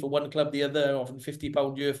paying money for one club, the other, often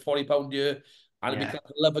 £50 a year, £40 a year, and it becomes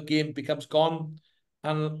a love of game, becomes gone.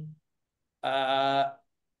 And we have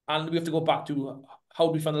to go back to how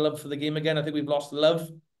do we find the love for the game again. I think we've lost the love.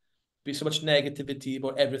 There's so much negativity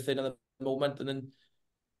about everything at the moment, and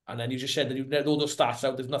then you just said that you've all those stats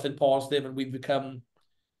out. There's nothing positive, and we've become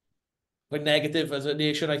quite negative as a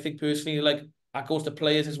nation. I think personally, like, that goes to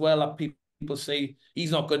players as well. That people people say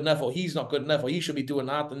he's not good enough, or he's not good enough, or he should be doing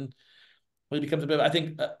that, and when it becomes a bit, I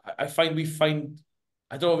think I find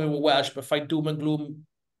I don't know if we're Welsh, but find doom and gloom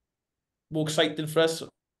more exciting for us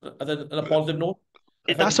than a positive note.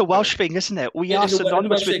 I That's think a Welsh thing, isn't it? We are in the synonymous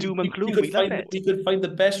Welsh with thing, doom and gloom. could We love find it. we could find the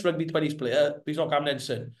best rugby 20s player, but he's not Gavin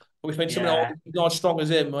Henson. Or we find someone Yeah. else not as strong as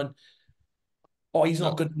him, and he's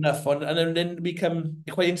not No, good enough. And then become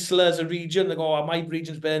quite insular as a region. Like, my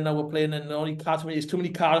region's better now, we're playing, and only there's too many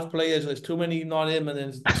Cardiff players, there's too many not him, and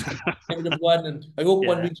there's negative one. And I hope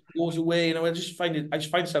one Yeah. region goes away. I just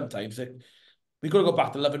find sometimes that we've got to go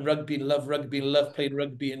back to loving rugby and love rugby and love playing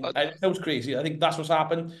rugby. And uh, it sounds crazy. I think that's what's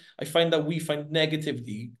happened. I find that we find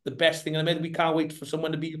negativity the best thing. And I mean, we can't wait for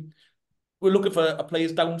someone to be. We're looking for a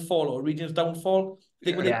player's downfall or a region's downfall. I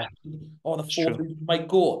think when yeah. Yeah. the It's fourth true. region might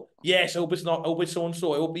go. Yes, I hope it's not. I hope it's so and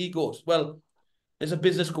so. I hope he goes. Well, there's a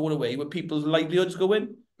business going away where people's livelihoods go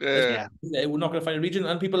in. Yeah. Yeah. We're not going to find a region,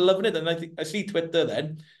 and people are loving it. And I think I see Twitter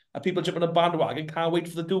then, and people jump on a bandwagon, can't wait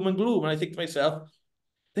for the doom and gloom. And I think to myself,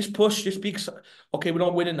 this push, this speaks. Okay, we're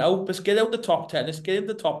not winning now. Let's get out the top 10. Let's get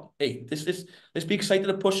into the top 8. Let's be excited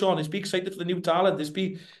to push on. Let's be excited for the new talent. Let's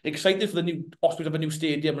be excited for the new hospital of a new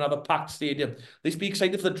stadium and have a packed stadium. Let's be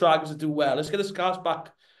excited for the Dragons to do well. Let's get the Scars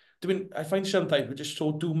back. I find sometimes we're just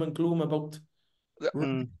so doom and gloom about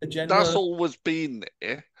Mm. the That's general. always been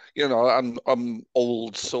there. I'm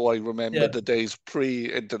old, so I remember Yeah, the days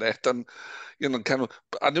pre-internet, and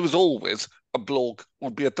and there was always a bloke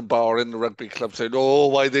would be at the bar in the rugby club saying, "Oh,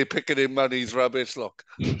 why they picking him money's rubbish, look."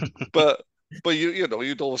 But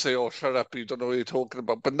you'd always say, "Oh, shut up, you don't know what you're talking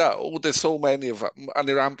about." But now there's so many of them, and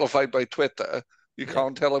they're amplified by Twitter. You yeah.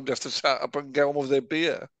 can't tell them just to shut up and get on with their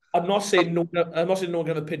beer. I'm not And saying no. I'm not saying no one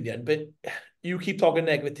can have opinion, but you keep talking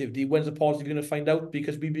negativity. When's the positive going to find out?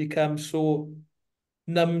 Because we become so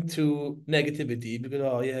numb to negativity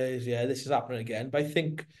because this is happening again. But I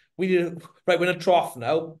think we're in a trough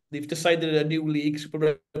now. They've decided a new league,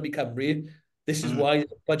 Super Rugby Cymru. This is Mm. why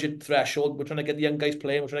budget threshold. We're trying to get the young guys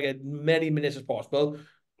playing. We're trying to get many minutes as possible.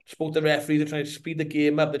 Spoke to the referees. They're trying to speed the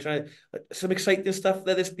game up. They're trying some exciting stuff.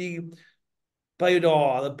 Let this be. But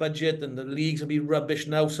the budget and the leagues will be rubbish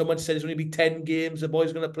now. Someone said it's only be 10 games the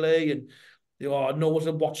boys going to play, and no one's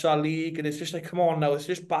going to watch our league. And it's just like, come on now, let's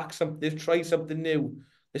just back something, let's try something new.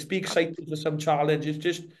 Let's be excited for some challenge.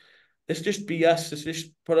 Let's just be us. Let's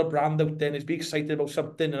just put a brand out there and let's be excited about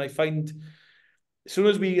something. And I find as soon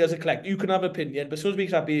as we as a collective, you can have opinion, but as soon as we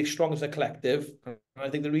can be as strong as a collective, and I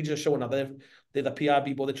think the region are showing that they're the PR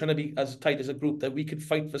people, they're trying to be as tight as a group that we can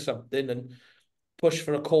fight for something and push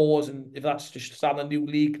for a cause, and if that's just starting a new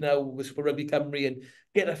league now with Super Rugby Cymru and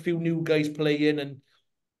get a few new guys playing and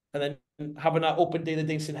then having that open day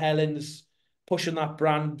in St Helens, pushing that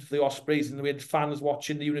brand for the Ospreys, and we had fans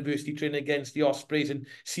watching the university training against the Ospreys and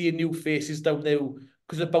seeing new faces down there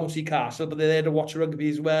because of Bouncy Castle, but they're there to watch rugby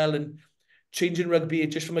as well, and changing rugby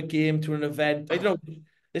just from a game to an event. I don't know.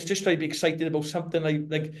 Let's just try to be excited about something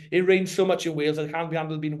like it rains so much in Wales. I can't be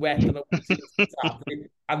handled being wet on a Saturday,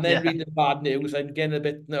 and then Yeah. reading bad news and getting a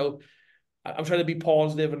bit I'm trying to be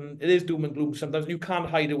positive, and it is doom and gloom sometimes. You can't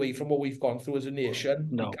hide away from what we've gone through as a nation.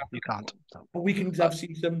 We No, can't. you can't. No. But we can uh, have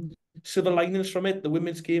see some silver linings from it. The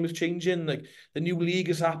women's game is changing. Like the new league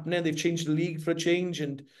is happening. They've changed the league for a change,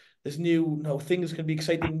 and there's things can be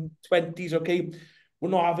exciting. 20s, okay. We're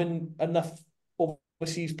not having enough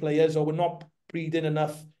overseas players, or we're not breeding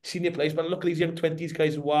enough senior players. But look at these young 20s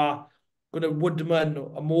guys who are going to Woodman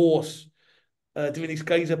or Morse. Doing these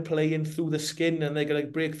guys are playing through the skin and they're going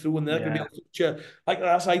to break through and they're going to be Yeah. a future. Like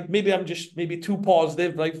that's maybe I'm just maybe too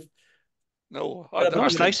positive. Like no, No, I it's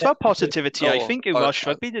think nice to have positivity. I no, think in Welsh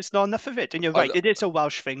rugby, there's not enough of it. And you're right, it is a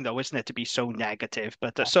Welsh thing, though, isn't it, to be so negative?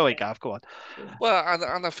 But sorry, Gav, go on. well,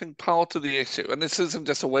 and I think part of the issue, and this isn't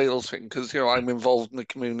just a Wales thing, because I'm involved in the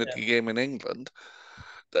Yeah, community game in England.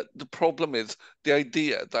 That the problem is the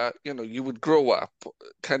idea that you would grow up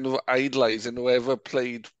kind of idolizing whoever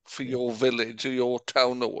played for yeah, your village or your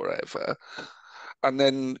town or wherever, and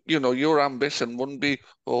then your ambition wouldn't be,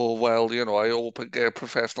 oh well, I hope I get a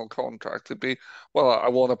professional contract. It'd be, well, I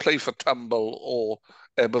want to play for Tumble or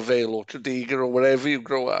Ebervale or Tredegar or wherever you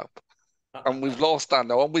grow up. And we've lost that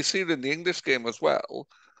now, and we see it in the English game as well.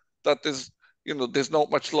 That there's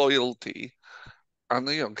not much loyalty, and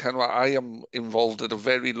kind of I am involved at a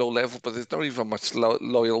very low level, but there's not even much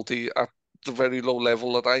loyalty at the very low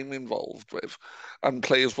level that I'm involved with, and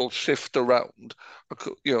players will shift around,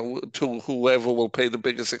 to whoever will pay the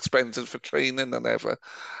biggest expenses for training and ever,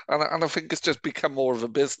 and I think it's just become more of a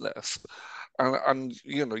business. And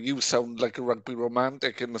you sound like a rugby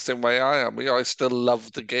romantic in the same way I am. I still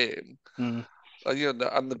love the game, Mm.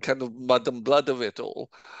 and the kind of mud and blood of it all.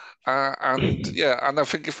 And yeah, and I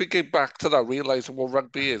think if we get back to that, realizing what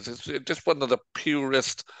rugby is, it's just one of the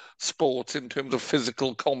purest sports in terms of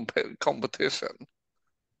physical competition,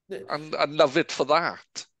 and I love it for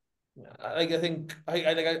that. I think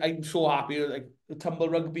I'm so happy. Like the tumble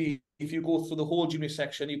rugby, if you go through the whole junior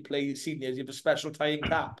section, you play seniors, you have a special tying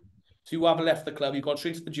cap. So you haven't left the club, you've gone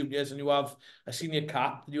straight to the juniors, and you have a senior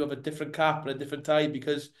cap, and you have a different cap and a different tie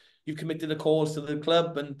because you've committed a cause to the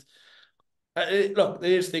club. And look,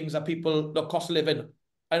 there's things that people look cost of living.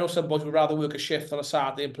 I know some boys would rather work a shift on a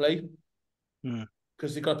Saturday and play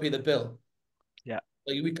because they've got to pay the bill. Yeah.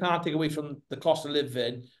 Like we can't take away from the cost of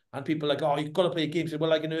living, and people are like, oh, you've got to play games.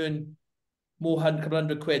 Well, I can earn more couple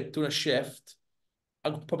 £100 doing a shift. I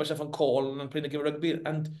put myself on call and I'm playing a game of rugby.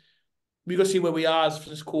 And we got to see where we are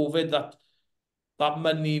since COVID. That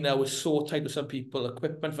money now is so tight to some people.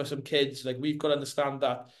 Equipment for some kids, like we've got to understand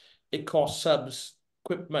that it costs subs,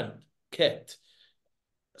 equipment, kit.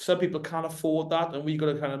 Some people can't afford that, and we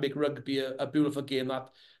got to kind of make rugby a beautiful game. That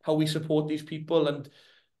how we support these people. And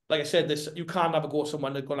like I said, this you can't have a go at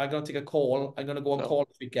someone and go, I'm going to take a call. I'm going to go on call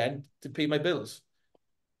this weekend to pay my bills.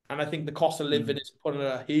 And I think the cost of living is putting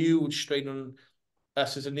a huge strain on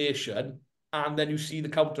us as a nation. And then you see the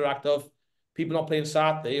counteract of people not playing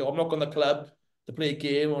Saturday, or I'm not going to the club to play a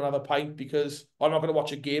game or have a pint because I'm not going to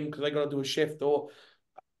watch a game because I got to do a shift. Or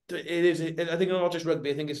I think it's not just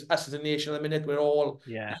rugby. I think it's us as a nation at the minute. We're all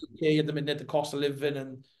UK at the minute, the cost of living,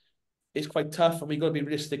 and it's quite tough. And we've got to be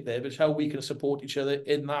realistic there. But it's how we can support each other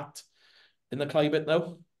in the climate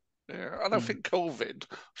now. Yeah, and I think COVID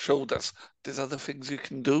showed us there's other things you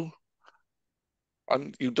can do.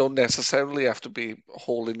 And you don't necessarily have to be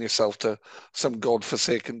holding yourself to some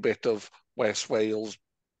godforsaken bit of West Wales,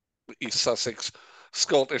 East Sussex,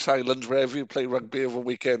 Scottish Highlands, wherever you play rugby over a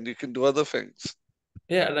weekend, you can do other things.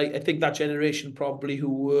 Yeah, like I think that generation probably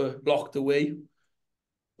who were locked away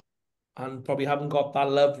and probably haven't got that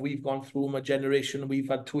love we've gone through my generation. We've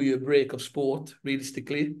had 2 year break of sport,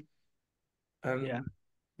 realistically. And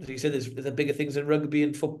as you said, there's bigger things in rugby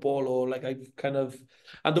and football, or like I've kind of,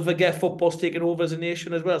 and don't forget, football's taken over as a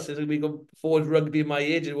nation as well. Since we go forward rugby my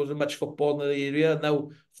age, it wasn't much football in the area. Now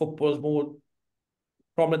football is more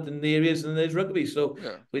prominent in the areas than there's rugby. So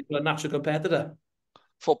we're a natural competitor.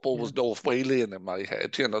 Football was North Walian in my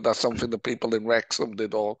head. You know, that's something the people in Wrexham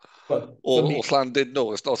did, or Llan did.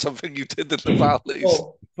 No, it's not something you did in the valleys.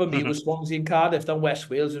 Well, for me, it was Swansea and Cardiff, down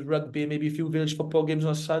West Wales, there's rugby, maybe a few village football games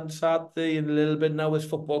on Saturday, and a little bit now there's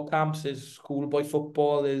football camps, there's schoolboy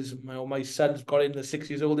football, there's my son's got in the 6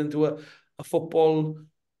 years old into a football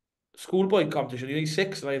schoolboy competition. He's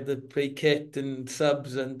 6, and I have to play kit and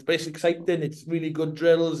subs, but it's exciting. It's really good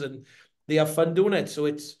drills, and they have fun doing it. So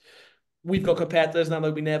we've got competitors now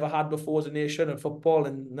that we never had before as a nation in football,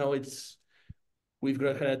 and now we've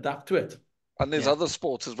got to kind of adapt to it. And there's other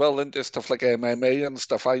sports as well, and stuff like MMA and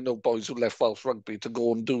stuff. I know boys who left Welsh Rugby to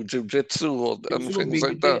go and do jiu-jitsu and things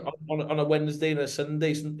like that. On a Wednesday and a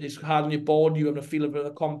Sunday, it's hard on your body. You have a feel of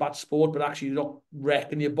a combat sport, but actually you're not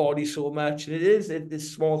wrecking your body so much. And it's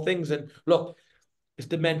small things. And look, it's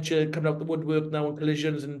dementia coming out the woodwork now and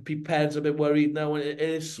collisions, and parents are a bit worried now. And it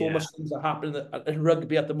is so much things that happen in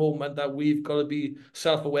rugby at the moment that we've got to be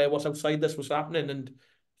self-aware what's outside this, what's happening, and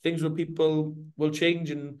things where people will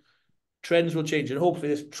change and trends will change. And hopefully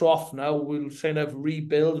this trough now will kind of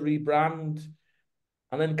rebuild, rebrand,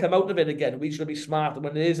 and then come out of it again. We should be smart.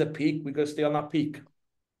 When there is a peak, we've got to stay on that peak.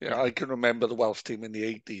 Yeah, I can remember the Welsh team in the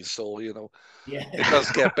 80s, so, you know, it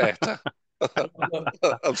does get better.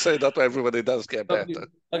 I'm saying that to everyone, it does get better.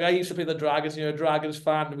 Like I used to play the Dragons, you're a Dragons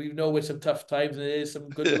fan, we know it's some tough times, and it is some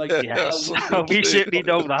good, like, we certainly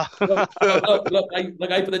know that. look,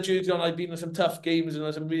 I put the jersey on, I've been in some tough games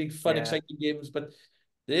and some really fun, exciting games, but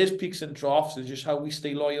there's peaks and troughs. It's just how we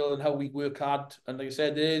stay loyal and how we work hard. And like I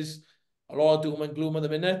said, there's a lot of doom and gloom at the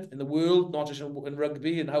minute in the world, not just in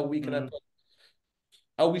rugby, and how we can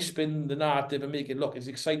how we spin the narrative and make it look. It's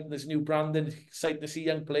exciting, this new branding. It's exciting to see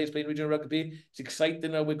young players playing regional rugby. It's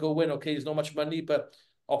exciting how we go in. Okay, there's not much money, but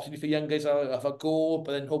obviously for young guys have a go.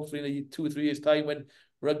 But then hopefully in 2 or 3 years' time, when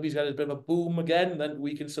rugby's got a bit of a boom again, then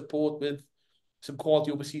we can support with some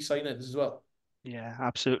quality overseas signings as well. Yeah,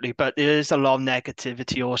 absolutely. But there is a lot of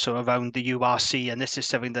negativity also around the URC, and this is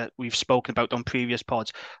something that we've spoken about on previous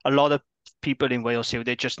pods. A lot of people in Wales here,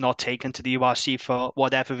 they're just not taken to the URC for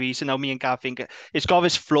whatever reason. Now, me and Gav think it's got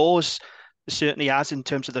its flaws. It certainly has in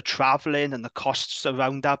terms of the travelling and the costs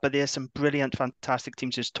around that, but there's some brilliant, fantastic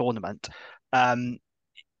teams in this tournament.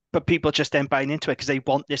 but people just ain't buying into it because they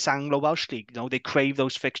want this Anglo-Welsh league. You know, they crave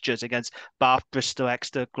those fixtures against Bath, Bristol,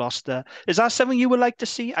 Exeter, Gloucester. Is that something you would like to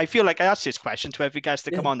see? I feel like I asked this question to every guest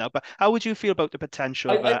to come on now, but how would you feel about the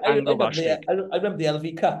potential of an Anglo-Welsh league? I remember the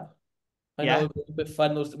LV Cup. I know Yeah. it was a bit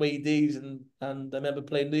fun those away days, and I remember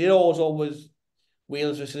playing. It always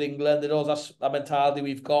Wales versus England. It always that's a mentality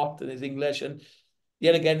we've got, and it's English. And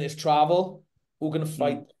yet again, it's travel. We're going to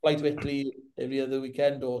fly to Italy every other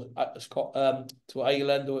weekend, or to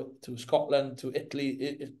Ireland, or to Scotland, to Italy.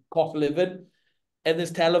 It's cost of living, and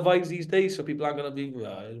there's televised these days, so people aren't going to be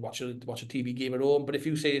watch a TV game at home. But if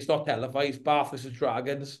you say it's not televised, Bath versus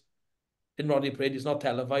Dragons in Rodney Parade is not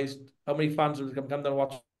televised, how many fans will come down and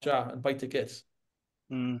watch that and buy tickets?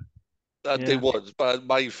 They would, but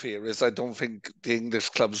my fear is I don't think the English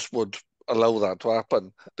clubs would allow that to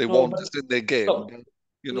happen. They want us in their game.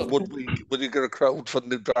 Look, would you get a crowd from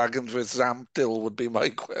the Dragons versus Amptill would be my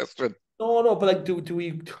question. No, but like, do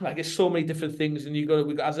we? Like, there's so many different things, and we got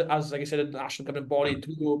as like I said, a national governing body. Do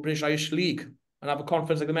we go British Irish League and have a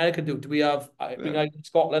conference like America do? Do we have bring out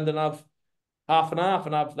Scotland and have half and half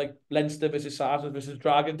and have like Leinster versus Saracens versus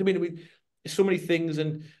Dragons? I mean, there's so many things,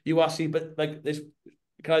 and URC, but like there's.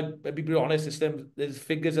 Can I be honest? There's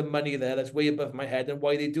figures of money there that's way above my head, and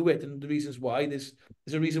why they do it, and the reasons why. There's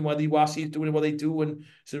a reason why the URC is doing what they do, and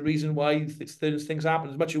there's a reason why things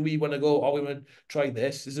happen. As much as we want to go, we want to try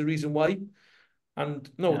this. There's a reason why, and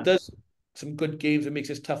it does some good games. It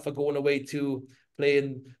makes it tougher going away to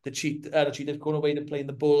playing the cheaters, going away to playing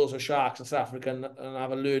the Bulls or Sharks in South Africa, and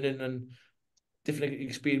have a learning and different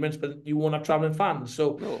experiments. But you won't have traveling fans,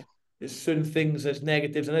 so. No. There's certain things, there's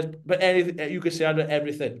negatives, but anything you could say under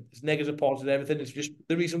everything. It's negatives and positive, everything. It's just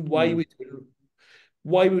the reason why we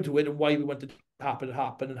do it, and why we want it to happen,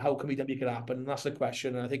 and how can we make it happen? And that's the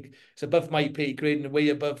question. And I think it's above my pay grade and way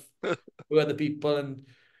above other people.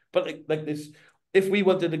 But like this, if we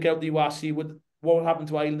wanted to get out the URC, what would happen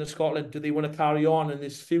to Ireland and Scotland? Do they want to carry on? And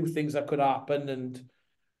there's few things that could happen. And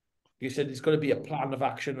you said there's got to be a plan of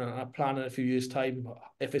action and a plan in a few years' time.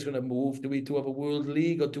 If it's going to move, do we have a world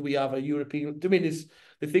league or do we have a European? I mean, it's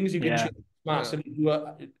the things you can change massively. Do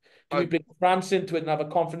we bring France into it and have a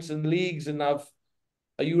conference in leagues and have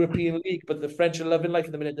a European league? But the French are loving life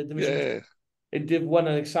at the minute. The division in Div 1,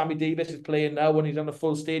 and like Sammy Davis is playing now when he's on a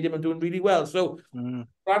full stadium and doing really well. So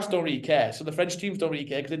France don't really care. So the French teams don't really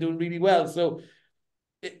care because they're doing really well. So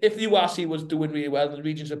if the URC was doing really well and the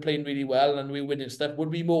regions are playing really well and we're winning stuff, would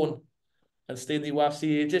we moan and stay in the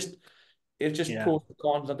URC? It's just pros and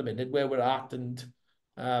cons at the minute where we're at, and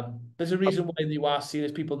there's a reason why the URC.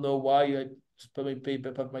 There's people know why. I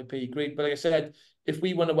put my pay grade, but like I said, if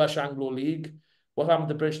we win a Welsh Anglo League, what happened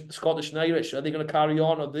to British, Scottish, and Irish? Are they going to carry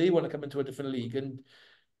on, or do they want to come into a different league? And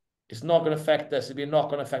it's not going to affect us. It's not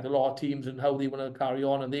going to affect a lot of teams and how they want to carry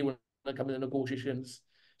on, and they want to come into negotiations.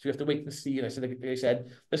 So you have to wait and see. And like I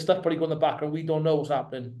said, there's stuff probably going in the background. We don't know what's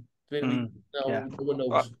happening. No one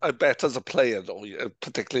knows. I bet as a player, though,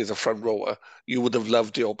 particularly as a front rower, you would have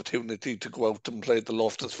loved the opportunity to go out and play the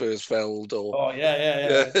Loftus Versfeld. Or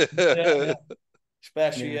yeah.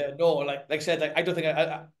 Especially no, like I said, I don't think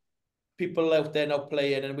people out there now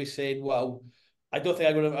playing and we're saying, wow, I don't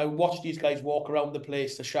think I watched these guys walk around the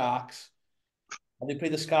place, the Sharks, and they play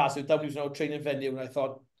the Scars without using our training venue, and I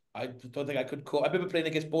thought, I don't think I could cope. I remember playing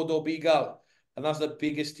against Bordeaux Beagle. And that's the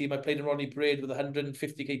biggest team I played in Rodney Parade with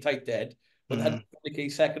 150k tight dead, with 150k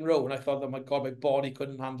second row. And I thought, oh my God, my body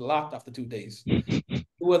couldn't handle that after 2 days.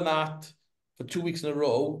 Doing that for 2 weeks in a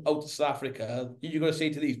row out to South Africa, you're going to say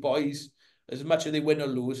to these boys, as much as they win or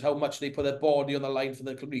lose, how much they put their body on the line for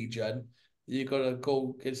the region, you've got to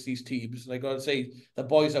go against these teams. And I got to say, the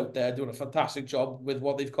boys out there are doing a fantastic job with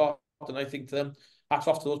what they've got. And I think to them, hats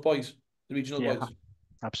off to those boys, the regional boys.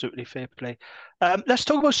 Absolutely fair play. Let's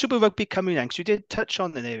talk about Super Rugby coming next. You did touch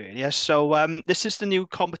on it earlier. So this is the new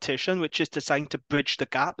competition, which is designed to bridge the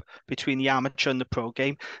gap between the amateur and the pro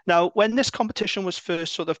game. Now, when this competition was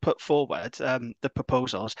first sort of put forward, the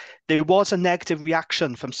proposals, there was a negative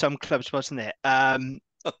reaction from some clubs, wasn't it?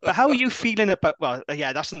 But how are you feeling about? Well,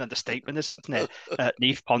 yeah, that's an understatement, isn't it?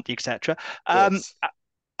 Neath, Ponty, etc. Yes.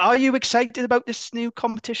 Are you excited about this new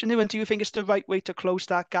competition and do you think it's the right way to close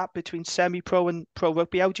that gap between semi-pro and pro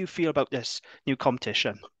rugby? How do you feel about this new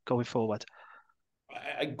competition going forward?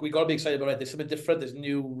 We got to be excited about it. There's something different. There's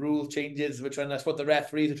new rule changes. We're trying to support the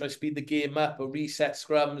referees. We're trying to speed the game up or reset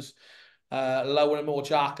scrums, allowing more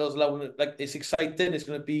jackals, it's exciting. It's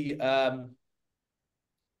going to be there's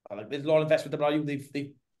a lot of investment.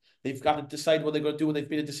 They've got to decide what they're going to do when they've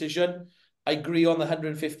made a decision. I agree on the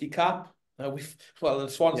 150 cap. The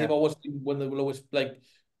Swansea have always been one of the lowest.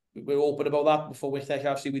 We're open about that before we take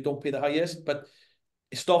RFC. We don't pay the highest, but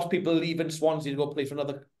it stops people leaving Swansea to go play for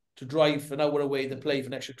another to drive an hour away to play for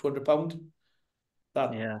an extra £200.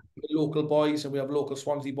 That local boys, and we have local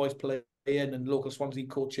Swansea boys playing and local Swansea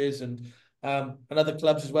coaches and other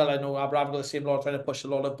clubs as well. I know Abraham got the same lot, trying to push a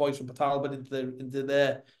lot of boys from Talbot into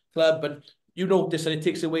their club, but you notice that it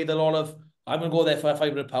takes away the lot of, I'm going to go there for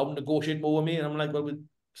 £500, negotiate more with me, and I'm like, well,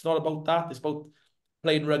 it's not about that. It's about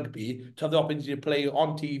playing rugby, to have the opportunity to play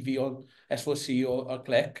on TV, on S4C or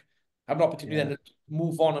Click, have an opportunity then to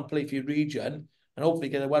move on and play for your region, and hopefully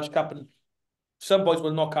get a Welsh Cup. And some boys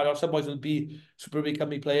will not carry on, some boys will be Super Rugby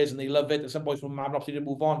company players and they love it, and some boys will have an opportunity to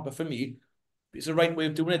move on. But for me, it's the right way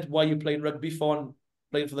of doing it. Why you're playing rugby for and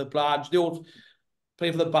playing for the badge. The old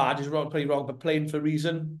playing for the badge is pretty wrong, but playing for a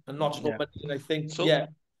reason and not just for money. And I think,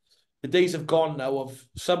 the days have gone now of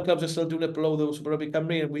some clubs are still doing it below those Super Rugby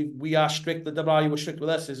company, and we are strict. The WRU were strict with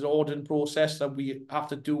us. It's an ordering process that we have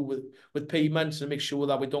to do with payments and make sure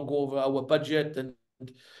that we don't go over our budget and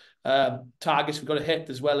targets we've got to hit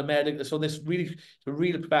as well. America. So this really a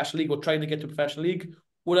real professional league. We're trying to get to a professional league.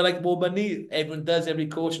 Would I like more money? Everyone does. Every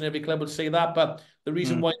coach and every club will say that. But the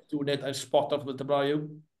reason why I'm doing it, I'm spot on with the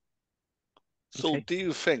WRU. So do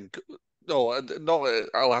you think? No,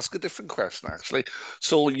 I'll ask a different question actually.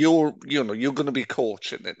 So you're going to be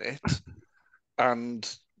coaching in it,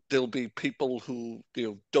 and there'll be people who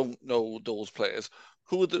don't know those players.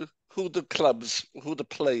 Who are the clubs, who are the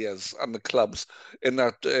players and the clubs in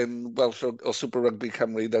Welsh or Super Rugby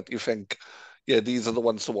Cymru that you think, these are the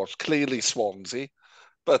ones to watch? Clearly Swansea,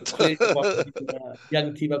 but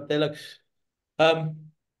young team up there. Look,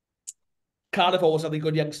 Cardiff always have the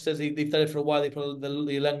good youngsters. They've done it for a while. They put the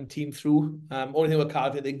young team through. Only thing with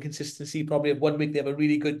Cardiff, the inconsistency. Probably one week they have a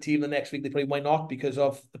really good team, the next week they probably might not because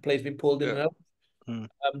of the players being pulled in and out.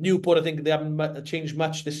 Newport, I think they haven't changed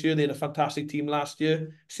much this year. They had a fantastic team last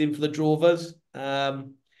year. Same for the Drovers. But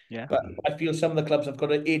I feel some of the clubs have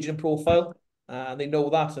got an aging profile, and they know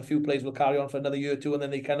that. So a few players will carry on for another year or two, and then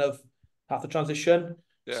they kind of have to transition.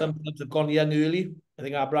 Some clubs have gone young early. I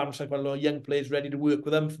think Abraham's got a lot of young players ready to work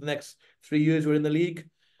with them for the next 3 years we're in the league.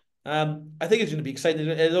 I think it's going to be exciting.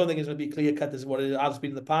 I don't think it's going to be clear cut as what it has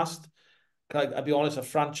been in the past. I'll be honest, a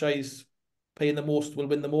franchise paying the most will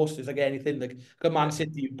win the most. It's like anything. Like Man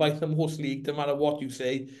City, you buy the most league, no matter what you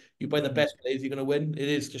say, you buy the best players, you're going to win. It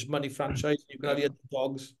is just money franchise. You can have your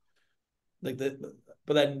dogs, but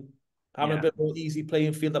then having a bit more easy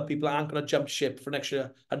playing field that people aren't going to jump ship for an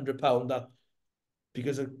extra £100 that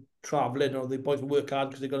because of travelling or the boys will work hard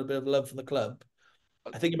because they've got a bit of love for the club.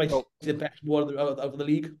 I think it might be the best one out of the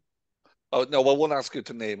league. Oh, no, I won't ask you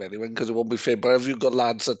to name anyone because it won't be fair. But have you got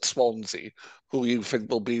lads at Swansea who you think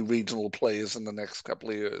will be regional players in the next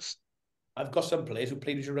couple of years? I've got some players who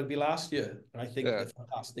played regional rugby last year, and I think they're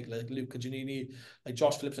fantastic. Like Luca Giannini, like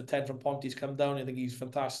Josh Phillips at 10 from Ponty's come down. I think he's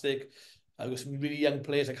fantastic. I've got some really young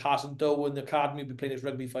players like Hassan Doe in the academy, been playing his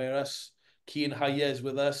rugby for us. Keane Haya is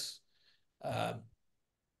with us.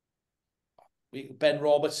 Ben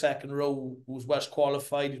Roberts, second row, who's Welsh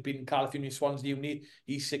qualified. He's been in California Swans Uni.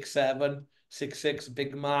 He's 6'7", 6'6",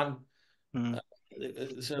 big man.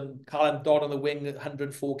 Callum Dodd on the wing,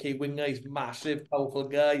 104k winger. He's massive, powerful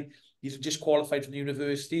guy. He's just qualified from the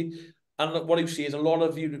university. And what you see is a lot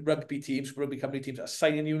of rugby teams, rugby company teams, are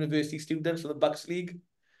signing university students for the Bucks League.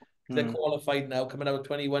 They're qualified now, coming out of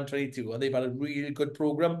 21, 22, and they've had a really good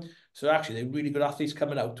program. So actually, they're really good athletes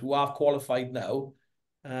coming out who are qualified now.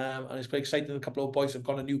 And it's quite exciting. A couple of boys have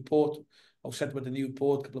gone to Newport. I've sent them to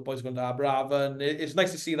Newport. A couple of boys have gone to Aberava. And it's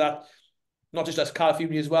nice to see that, not just us,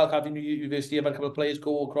 California as well. California University have had a couple of players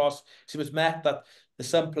go across. So it's met that there's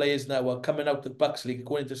some players now are coming out the Bucks League,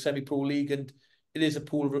 going into the semi-pro league, and it is a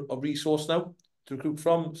pool of resource now to recruit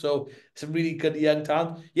from. So some really good young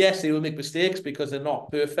talent. Yes, they will make mistakes because they're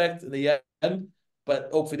not perfect and they're young, but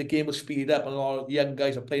hopefully the game will speed up and a lot of young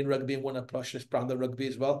guys are playing rugby and want to push this brand of rugby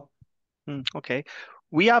as well. Okay.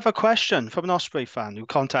 We have a question from an Osprey fan who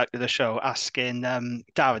contacted the show asking,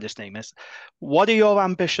 Darren, his name is, what are your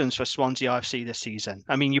ambitions for Swansea RFC this season?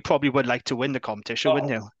 I mean, you probably would like to win the competition,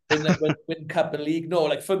 wouldn't you? Win Cup and League. No,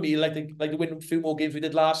 like for me, like to win a few more games we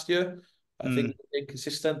did last year. I think we're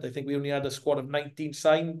inconsistent. I think we only had a squad of 19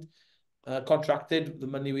 signed, contracted. The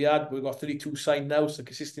money we had, we've got 32 signed now, so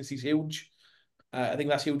consistency is huge. I think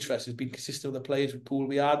that's huge for us. It's been consistent with the players, with the pool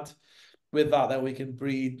we had. With that, then we can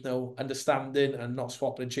breed, understanding and not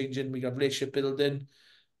swapping and changing. We got relationship building.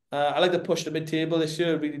 I like to push the mid-table this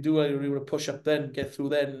year. I really do. I really want to push up then, get through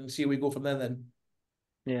then, and see where we go from there then.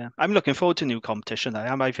 Yeah, I'm looking forward to new competition.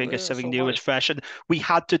 I think it's something new, it's fresh. And we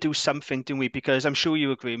had to do something, didn't we? Because I'm sure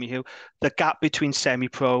you agree with me, Hugh. The gap between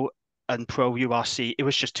semi-pro and pro URC, it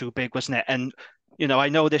was just too big, wasn't it? And, I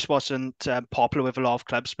know this wasn't popular with a lot of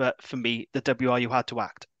clubs, but for me, the WRU had to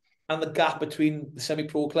act. and the gap between the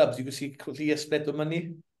semi-pro clubs, you can see quickly a split of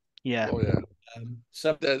money. Yeah. Oh yeah.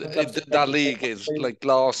 Some clubs That league is like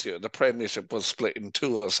last year. The Premiership was split in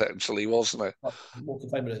two essentially, wasn't it? most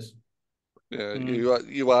of the time it is. Yeah,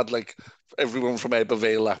 you had like everyone from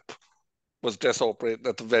Ebervale up was just operating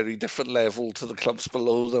at a very different level to the clubs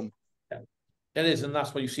below them. Yeah. It is, and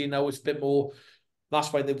that's what you see now. It's a bit more.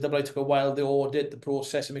 That's why the WI took a while. They audit the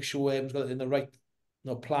process and make sure everyone's got it in the right,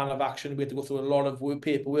 plan of action. We had to go through a lot of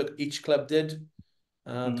paperwork. Each club did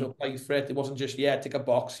to apply for it. It wasn't just tick a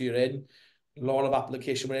box, you're in. A lot of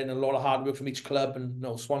application were in, a lot of hard work from each club, and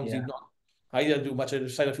Swansea not. I didn't do much. I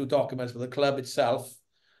just signed a few documents, but the club itself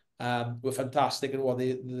were fantastic, and what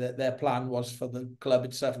their plan was for the club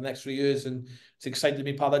itself in the next 3 years, and it's exciting to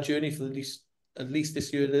be part of that journey for at least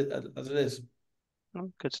this year as it is. Oh,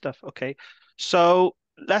 good stuff. Okay, so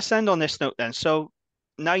let's end on this note then. So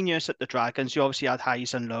 9 years at the Dragons, you obviously had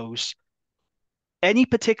highs and lows. Any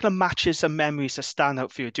particular matches and memories that stand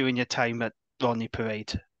out for you during your time at Rodney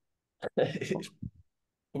Parade?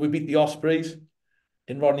 We beat the Ospreys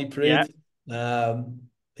in Rodney Yeah. Parade.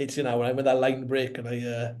 It's when I went that line break and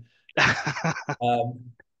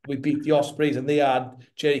we beat the Ospreys, and they had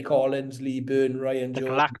Jerry Collins, Lee Byrne, Ryan The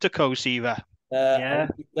Jones. Galacticos era. Yeah.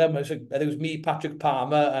 I think it was me, Patrick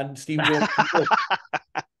Palmer, and Steve Jones.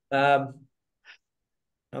 And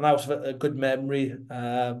that was a good memory.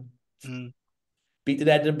 Beating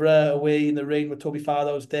Edinburgh away in the rain with Toby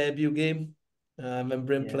Farrow's debut game. I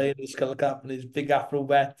remember him playing his skull cap and his big afro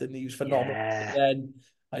wet, and he was phenomenal. Again,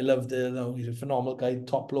 I loved it. He's a phenomenal guy,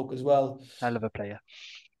 top bloke as well. Hell of a player.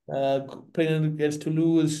 Playing against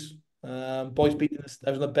Toulouse, boys beating. I was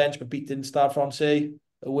on the bench, but beating Stade Francais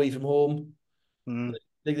away from home. I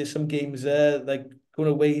think there's some games there, like going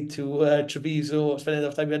away to Treviso, spending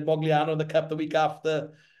enough time. We had Mogliano in the cup the week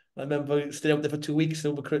after. I remember staying out there for 2 weeks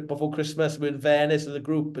before Christmas. We were in Venice as a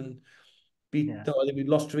group and I think we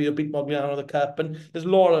lost Treviso, beat Mogliano in the cup. And there's a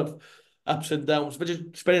lot of ups and downs, but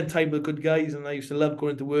just spending time with good guys. And I used to love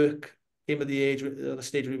going to work. Came at the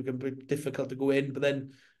stage where it became a bit difficult to go in, but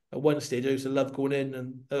then at one stage I used to love going in,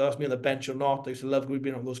 and asked me on the bench or not. I used to love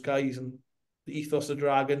being on those guys and the ethos of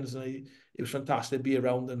Dragons. And it was fantastic to be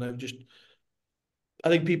around, and I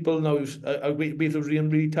think people know we had those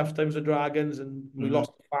really tough times with Dragons, and we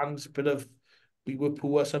lost fans. We were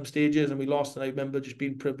poor at some stages, and we lost. And I remember just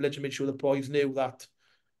being privileged and made sure the boys knew that.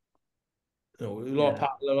 A lot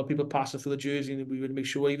of people passing through the jersey, and we would make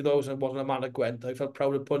sure, even though I wasn't a man of Gwent, I felt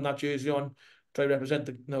proud of putting that jersey on, try to represent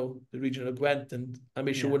the region of Gwent, and I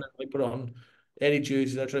made sure when I put on any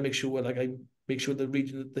jerseys, I try to make sure I make sure the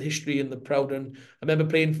region, the history, and the proud. And I remember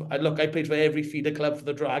I played for every feeder club for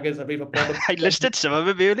the Dragons. I played for Pontypool. I listed some of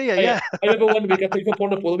them earlier, yeah. I remember one week I played for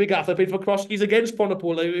Pontypool. The week after I played for Crosskeys against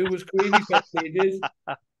Pontypool. It was crazy for stages.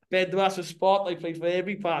 Bedwas a spot. I played for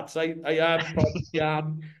every part. So I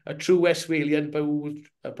am a true Westphalian, but who was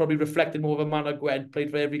probably reflected more of a man of Gwent.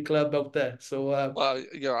 Played for every club out there. So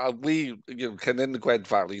we in the Gwent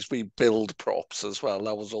Valleys we build props as well.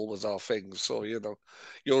 That was always our thing. So you're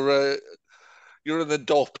an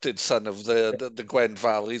adopted son of the Gwent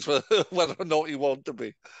Valleys, whether or not you want to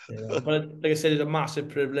be. Yeah, but like I said, it's a massive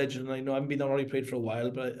privilege, and I know I haven't been on Rodney Parade for a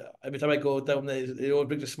while, but every time I go down there, it always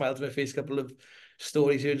brings a smile to my face. A couple of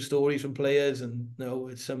hearing stories from players, and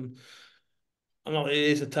it's it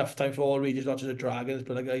is a tough time for all regions, not just the Dragons,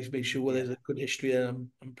 but I make sure there's a good history, and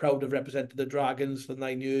I'm proud to have represented the Dragons for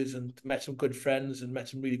 9 years and met some good friends and met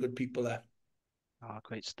some really good people there. Oh,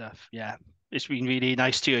 great stuff. Yeah. It's been really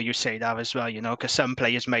nice to hear you say that as well, because some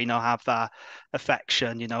players may not have that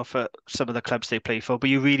affection, for some of the clubs they play for, but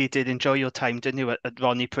you really did enjoy your time, didn't you, at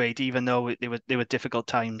Rodney Parade, even though they were difficult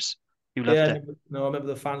times. You loved it. I remember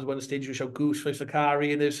the fans went on stage to shout Goose for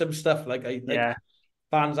Sakari, and there's some stuff like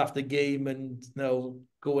fans after game and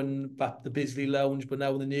going back to the Bisley Lounge, but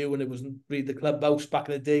now the new, and it wasn't really the clubhouse back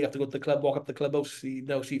in the day. You have to go to the club, walk up the clubhouse,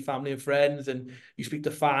 see family and friends, and you speak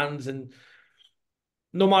to fans, and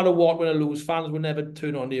no matter what, win or lose, fans would never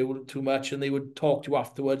turn on you too much, and they would talk to you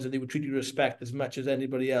afterwards, and they would treat you with respect as much as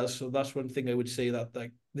anybody else. So that's one thing I would say, that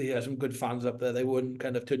they have some good fans up there. They wouldn't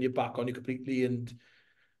kind of turn your back on you completely, and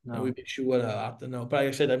we make sure of that. But like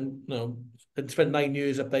I said, I spent 9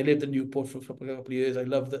 years up there. I lived in Newport for a couple of years.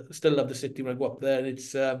 Still love the city when I go up there, and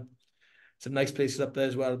it's a nice place up there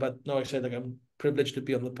as well. But no, I said I'm privileged to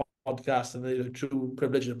be on the podcast, and it's a true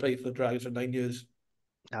privilege to play for the Dragons for 9 years.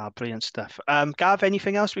 Brilliant stuff. Gav,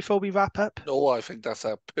 anything else before we wrap up? No, I think that's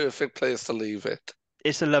a perfect place to leave it.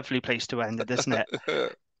 It's a lovely place to end it, isn't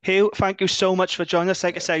it? Hugh, thank you so much for joining us.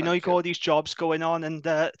 Like I say, I know you've got all these jobs going on, and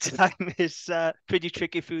time is pretty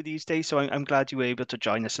tricky through these days, so I'm glad you were able to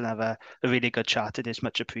join us and have a really good chat. It is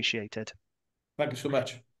much appreciated. Thank you so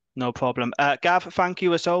much. No problem. Gav, thank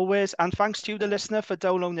you as always. And thanks to you, the listener, for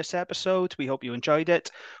downloading this episode. We hope you enjoyed it.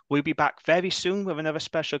 We'll be back very soon with another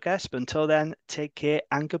special guest. But until then, take care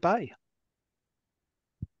and goodbye.